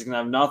Dawkins is going to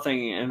have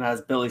nothing. And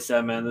as Billy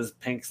said, man, this is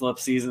pink slip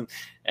season.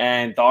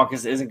 And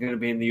Dawkins isn't going to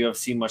be in the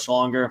UFC much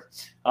longer.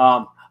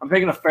 I'm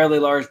taking a fairly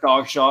large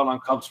dog shot on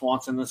Cub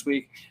Swanson this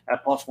week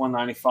at plus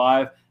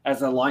 195.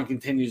 As the line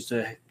continues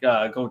to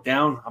go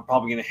down, I'm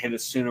probably going to hit it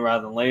sooner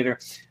rather than later.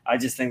 I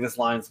just think this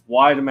line's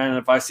wide, man. And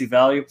if I see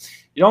value,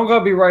 you don't got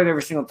to be right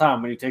every single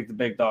time when you take the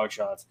big dog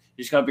shots.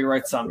 You just got to be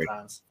right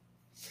sometimes.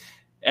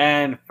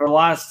 And for the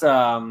last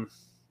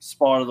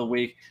spot of the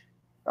week,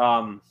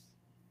 I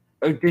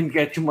didn't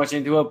get too much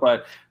into it,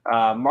 but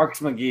Marcus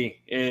McGee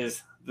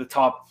is the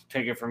top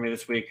ticket for me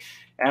this week.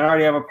 And I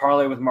already have a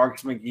parlay with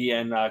Marcus McGee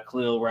and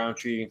Khalil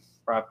Roundtree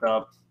wrapped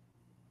up.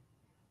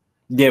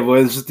 Yeah,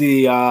 what's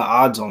the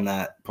odds on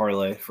that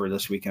parlay for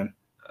this weekend?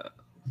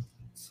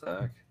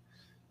 Sec.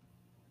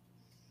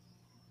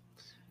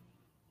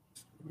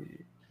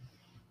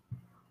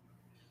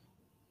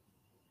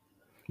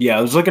 Yeah,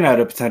 I was looking at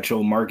a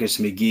potential Marcus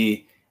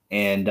McGee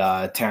and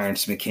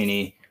Terrence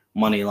McKinney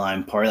money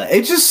line parlay.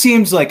 It just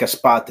seems like a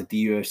spot that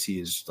the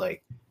UFC is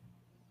like.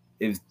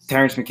 If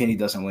Terrence McKinney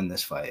doesn't win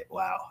this fight,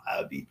 wow,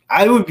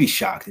 I would be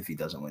shocked if he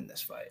doesn't win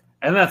this fight.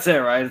 And that's it,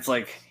 right? It's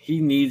like he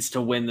needs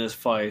to win this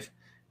fight.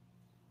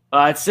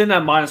 It's sitting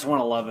at minus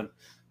 111.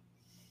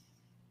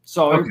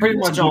 So you're pretty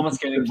much almost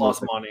getting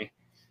plus money.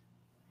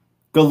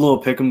 Good little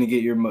pick 'em to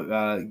get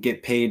your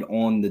get paid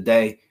on the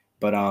day.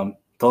 But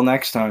till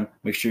next time,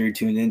 make sure you're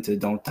tuned in to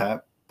Don't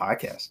Tap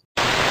Podcast.